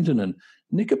 Nick Abendanon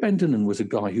Nico Bendenon was a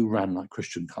guy who ran like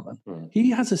Christian Cullen. He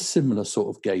has a similar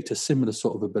sort of gait, a similar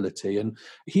sort of ability, and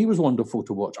he was wonderful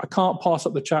to watch. I can't pass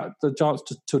up the chance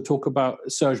to talk about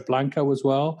Serge Blanco as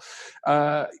well.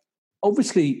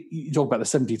 Obviously, you talk about the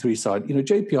 73 side.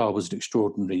 JPR was an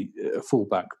extraordinary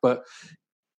fullback, but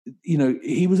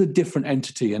he was a different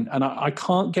entity, and I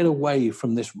can't get away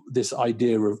from this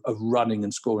idea of running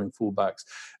and scoring fullbacks.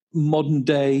 Modern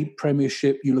day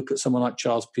Premiership, you look at someone like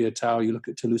Charles Piutau, you look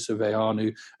at Talusa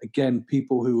Veanu, again,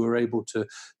 people who were able to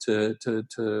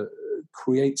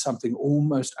create something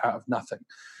almost out of nothing.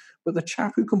 But the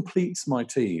chap who completes my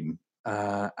team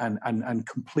and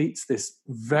completes this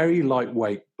very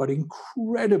lightweight but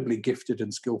incredibly gifted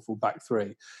and skillful back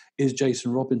three is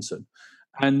Jason Robinson.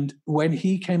 And when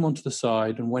he came onto the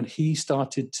side and when he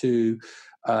started to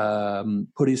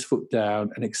put his foot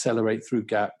down and accelerate through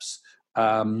gaps,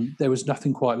 there was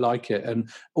nothing quite like it. And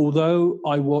although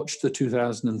I watched the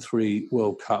 2003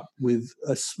 World Cup with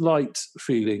a slight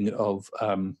feeling of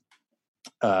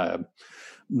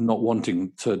not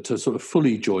wanting to sort of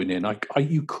fully join in,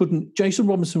 you couldn't. Jason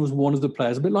Robinson was one of the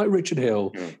players, a bit like Richard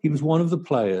Hill. He was one of the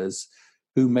players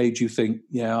who made you think,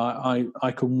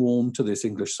 I can warm to this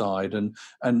English side, and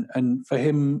for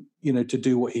him, to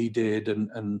do what he did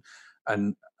and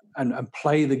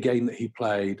play the game that he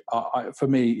played, for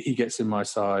me, he gets in my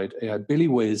side. Billy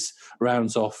Wiz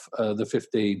rounds off the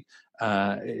 15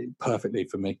 perfectly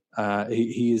for me.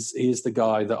 He is the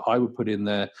guy that I would put in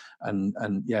there, and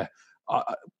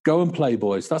go and play,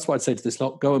 boys. That's what I'd say to this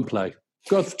lot. Go and play.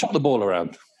 Go chuck the ball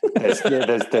around.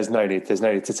 There's no need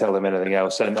to tell them anything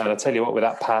else. And I'll tell you what, with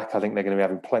that pack, I think they're going to be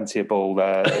having plenty of ball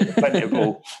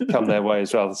come their way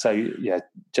as well. So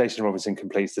Jason Robinson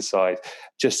completes the side.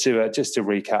 Just to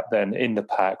recap, then in the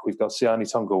pack we've got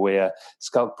Siani Tonga-Weah,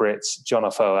 Schalk Brits, John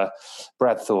Afoa,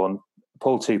 Brad Thorne,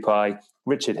 Paul Tupai,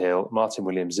 Richard Hill, Martin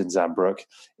Williams, and Zambrook.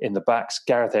 In the backs,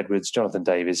 Gareth Edwards, Jonathan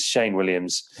Davies, Shane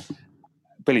Williams,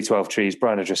 Billy Twelvetrees,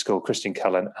 Brian O'Driscoll, Christian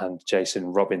Cullen, and Jason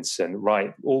Robinson.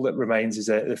 Right, all that remains is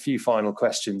a few final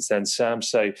questions then, Sam.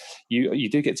 So you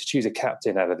do get to choose a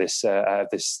captain out of this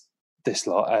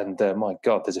lot, and my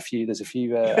God, there's a few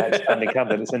outstanding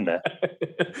candidates in there.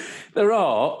 There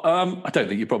are. I don't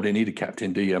think you probably need a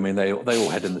captain, do you? I mean, they all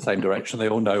head in the same direction. They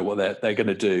all know what they're going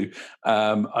to do.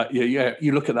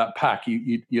 You look at that pack,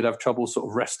 you'd have trouble sort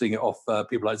of resting it off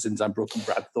people like Zinzambrook and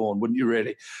Brad Thorne, wouldn't you?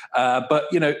 Really? But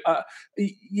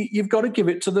you've got to give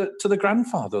it to the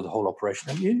grandfather of the whole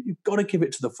operation. You've got to give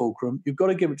it to the fulcrum. You've got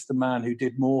to give it to the man who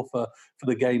did more for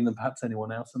the game than perhaps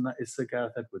anyone else, and that is Sir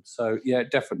Gareth Edwards. So yeah,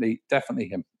 definitely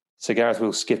him. So Gareth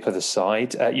will skipper the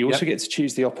side. You also get to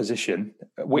choose the opposition.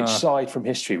 Which side from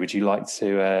history would you like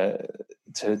to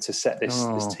set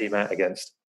this team out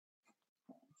against?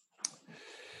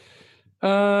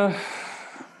 That's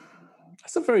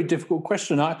a very difficult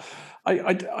question. I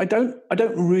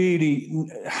don't really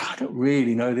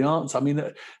know the answer. I mean,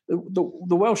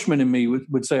 the Welshman in me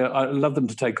would say I'd love them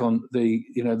to take on the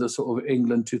sort of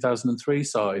England 2003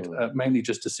 side, mainly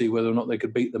just to see whether or not they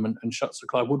could beat them and shut Sir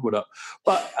Clive Woodward up.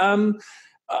 But I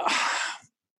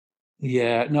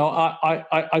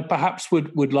perhaps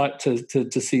would like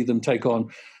to see them take on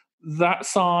that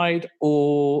side,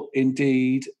 or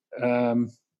indeed.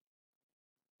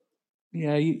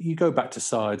 You go back to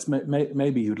sides.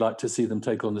 Maybe you'd like to see them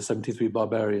take on the 73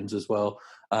 Barbarians as well,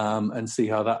 and see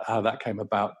how that came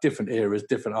about. Different eras,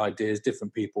 different ideas,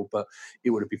 different people, but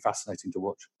it would be fascinating to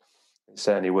watch. It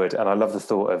certainly would, and I love the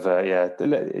thought of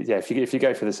If you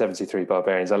go for the 73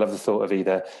 Barbarians, I love the thought of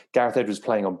either Gareth Edwards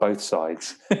playing on both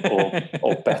sides,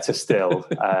 or better still,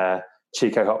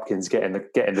 Chico Hopkins getting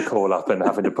the call up and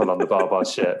having to pull on the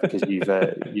Barbars shirt because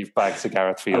you've bagged Sir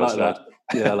Gareth for your side.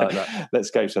 Yeah, I like that. Let's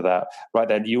go to that. Right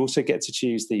then, you also get to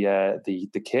choose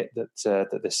the kit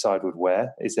that this side would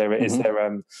wear. Is there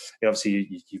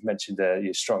obviously you've mentioned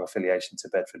your strong affiliation to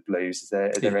Bedford Blues. Is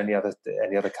there any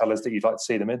other colours that you'd like to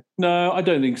see them in? No, I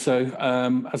don't think so.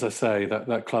 As I say,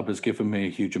 that club has given me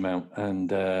a huge amount, and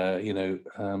the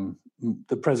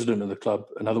president of the club,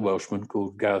 another Welshman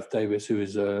called Gareth Davis, who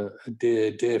is a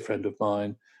dear friend of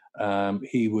mine.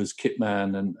 He was kit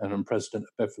man and president of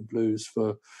Bedford Blues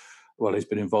for. Well, he's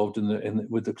been involved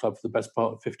with the club for the best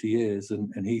part of 50 years,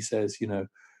 and he says, the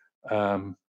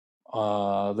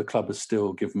club has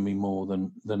still given me more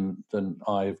than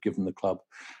I've given the club,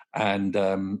 and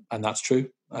that's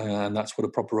true, and that's what a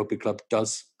proper rugby club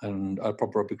does, and a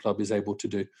proper rugby club is able to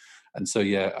do. And so,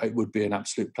 it would be an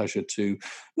absolute pleasure to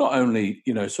not only,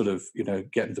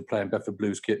 get him to play in Bedford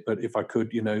Blues kit, but if I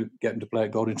could, get him to play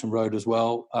at Goldington Road as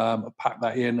well, pack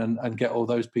that in and get all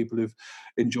those people who've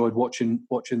enjoyed watching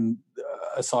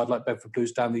a side like Bedford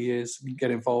Blues down the years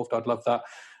get involved. I'd love that.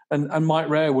 And Mike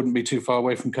Rare wouldn't be too far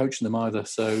away from coaching them either.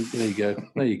 So there you go.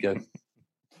 There you go.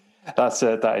 That's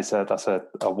a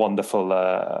wonderful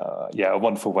a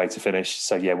wonderful way to finish.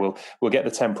 So yeah, we'll get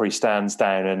the temporary stands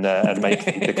down and make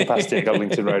the capacity at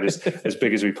Goldington Road as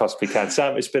big as we possibly can.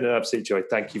 Sam, it's been an absolute joy.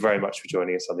 Thank you very much for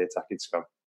joining us on the Attacking Scrum.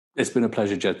 It's been a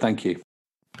pleasure, Jed. Thank you.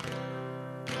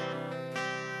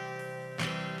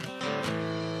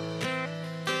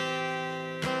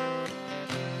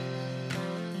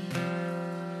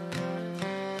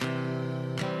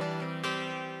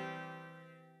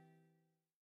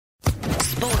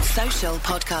 Social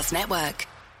Podcast Network.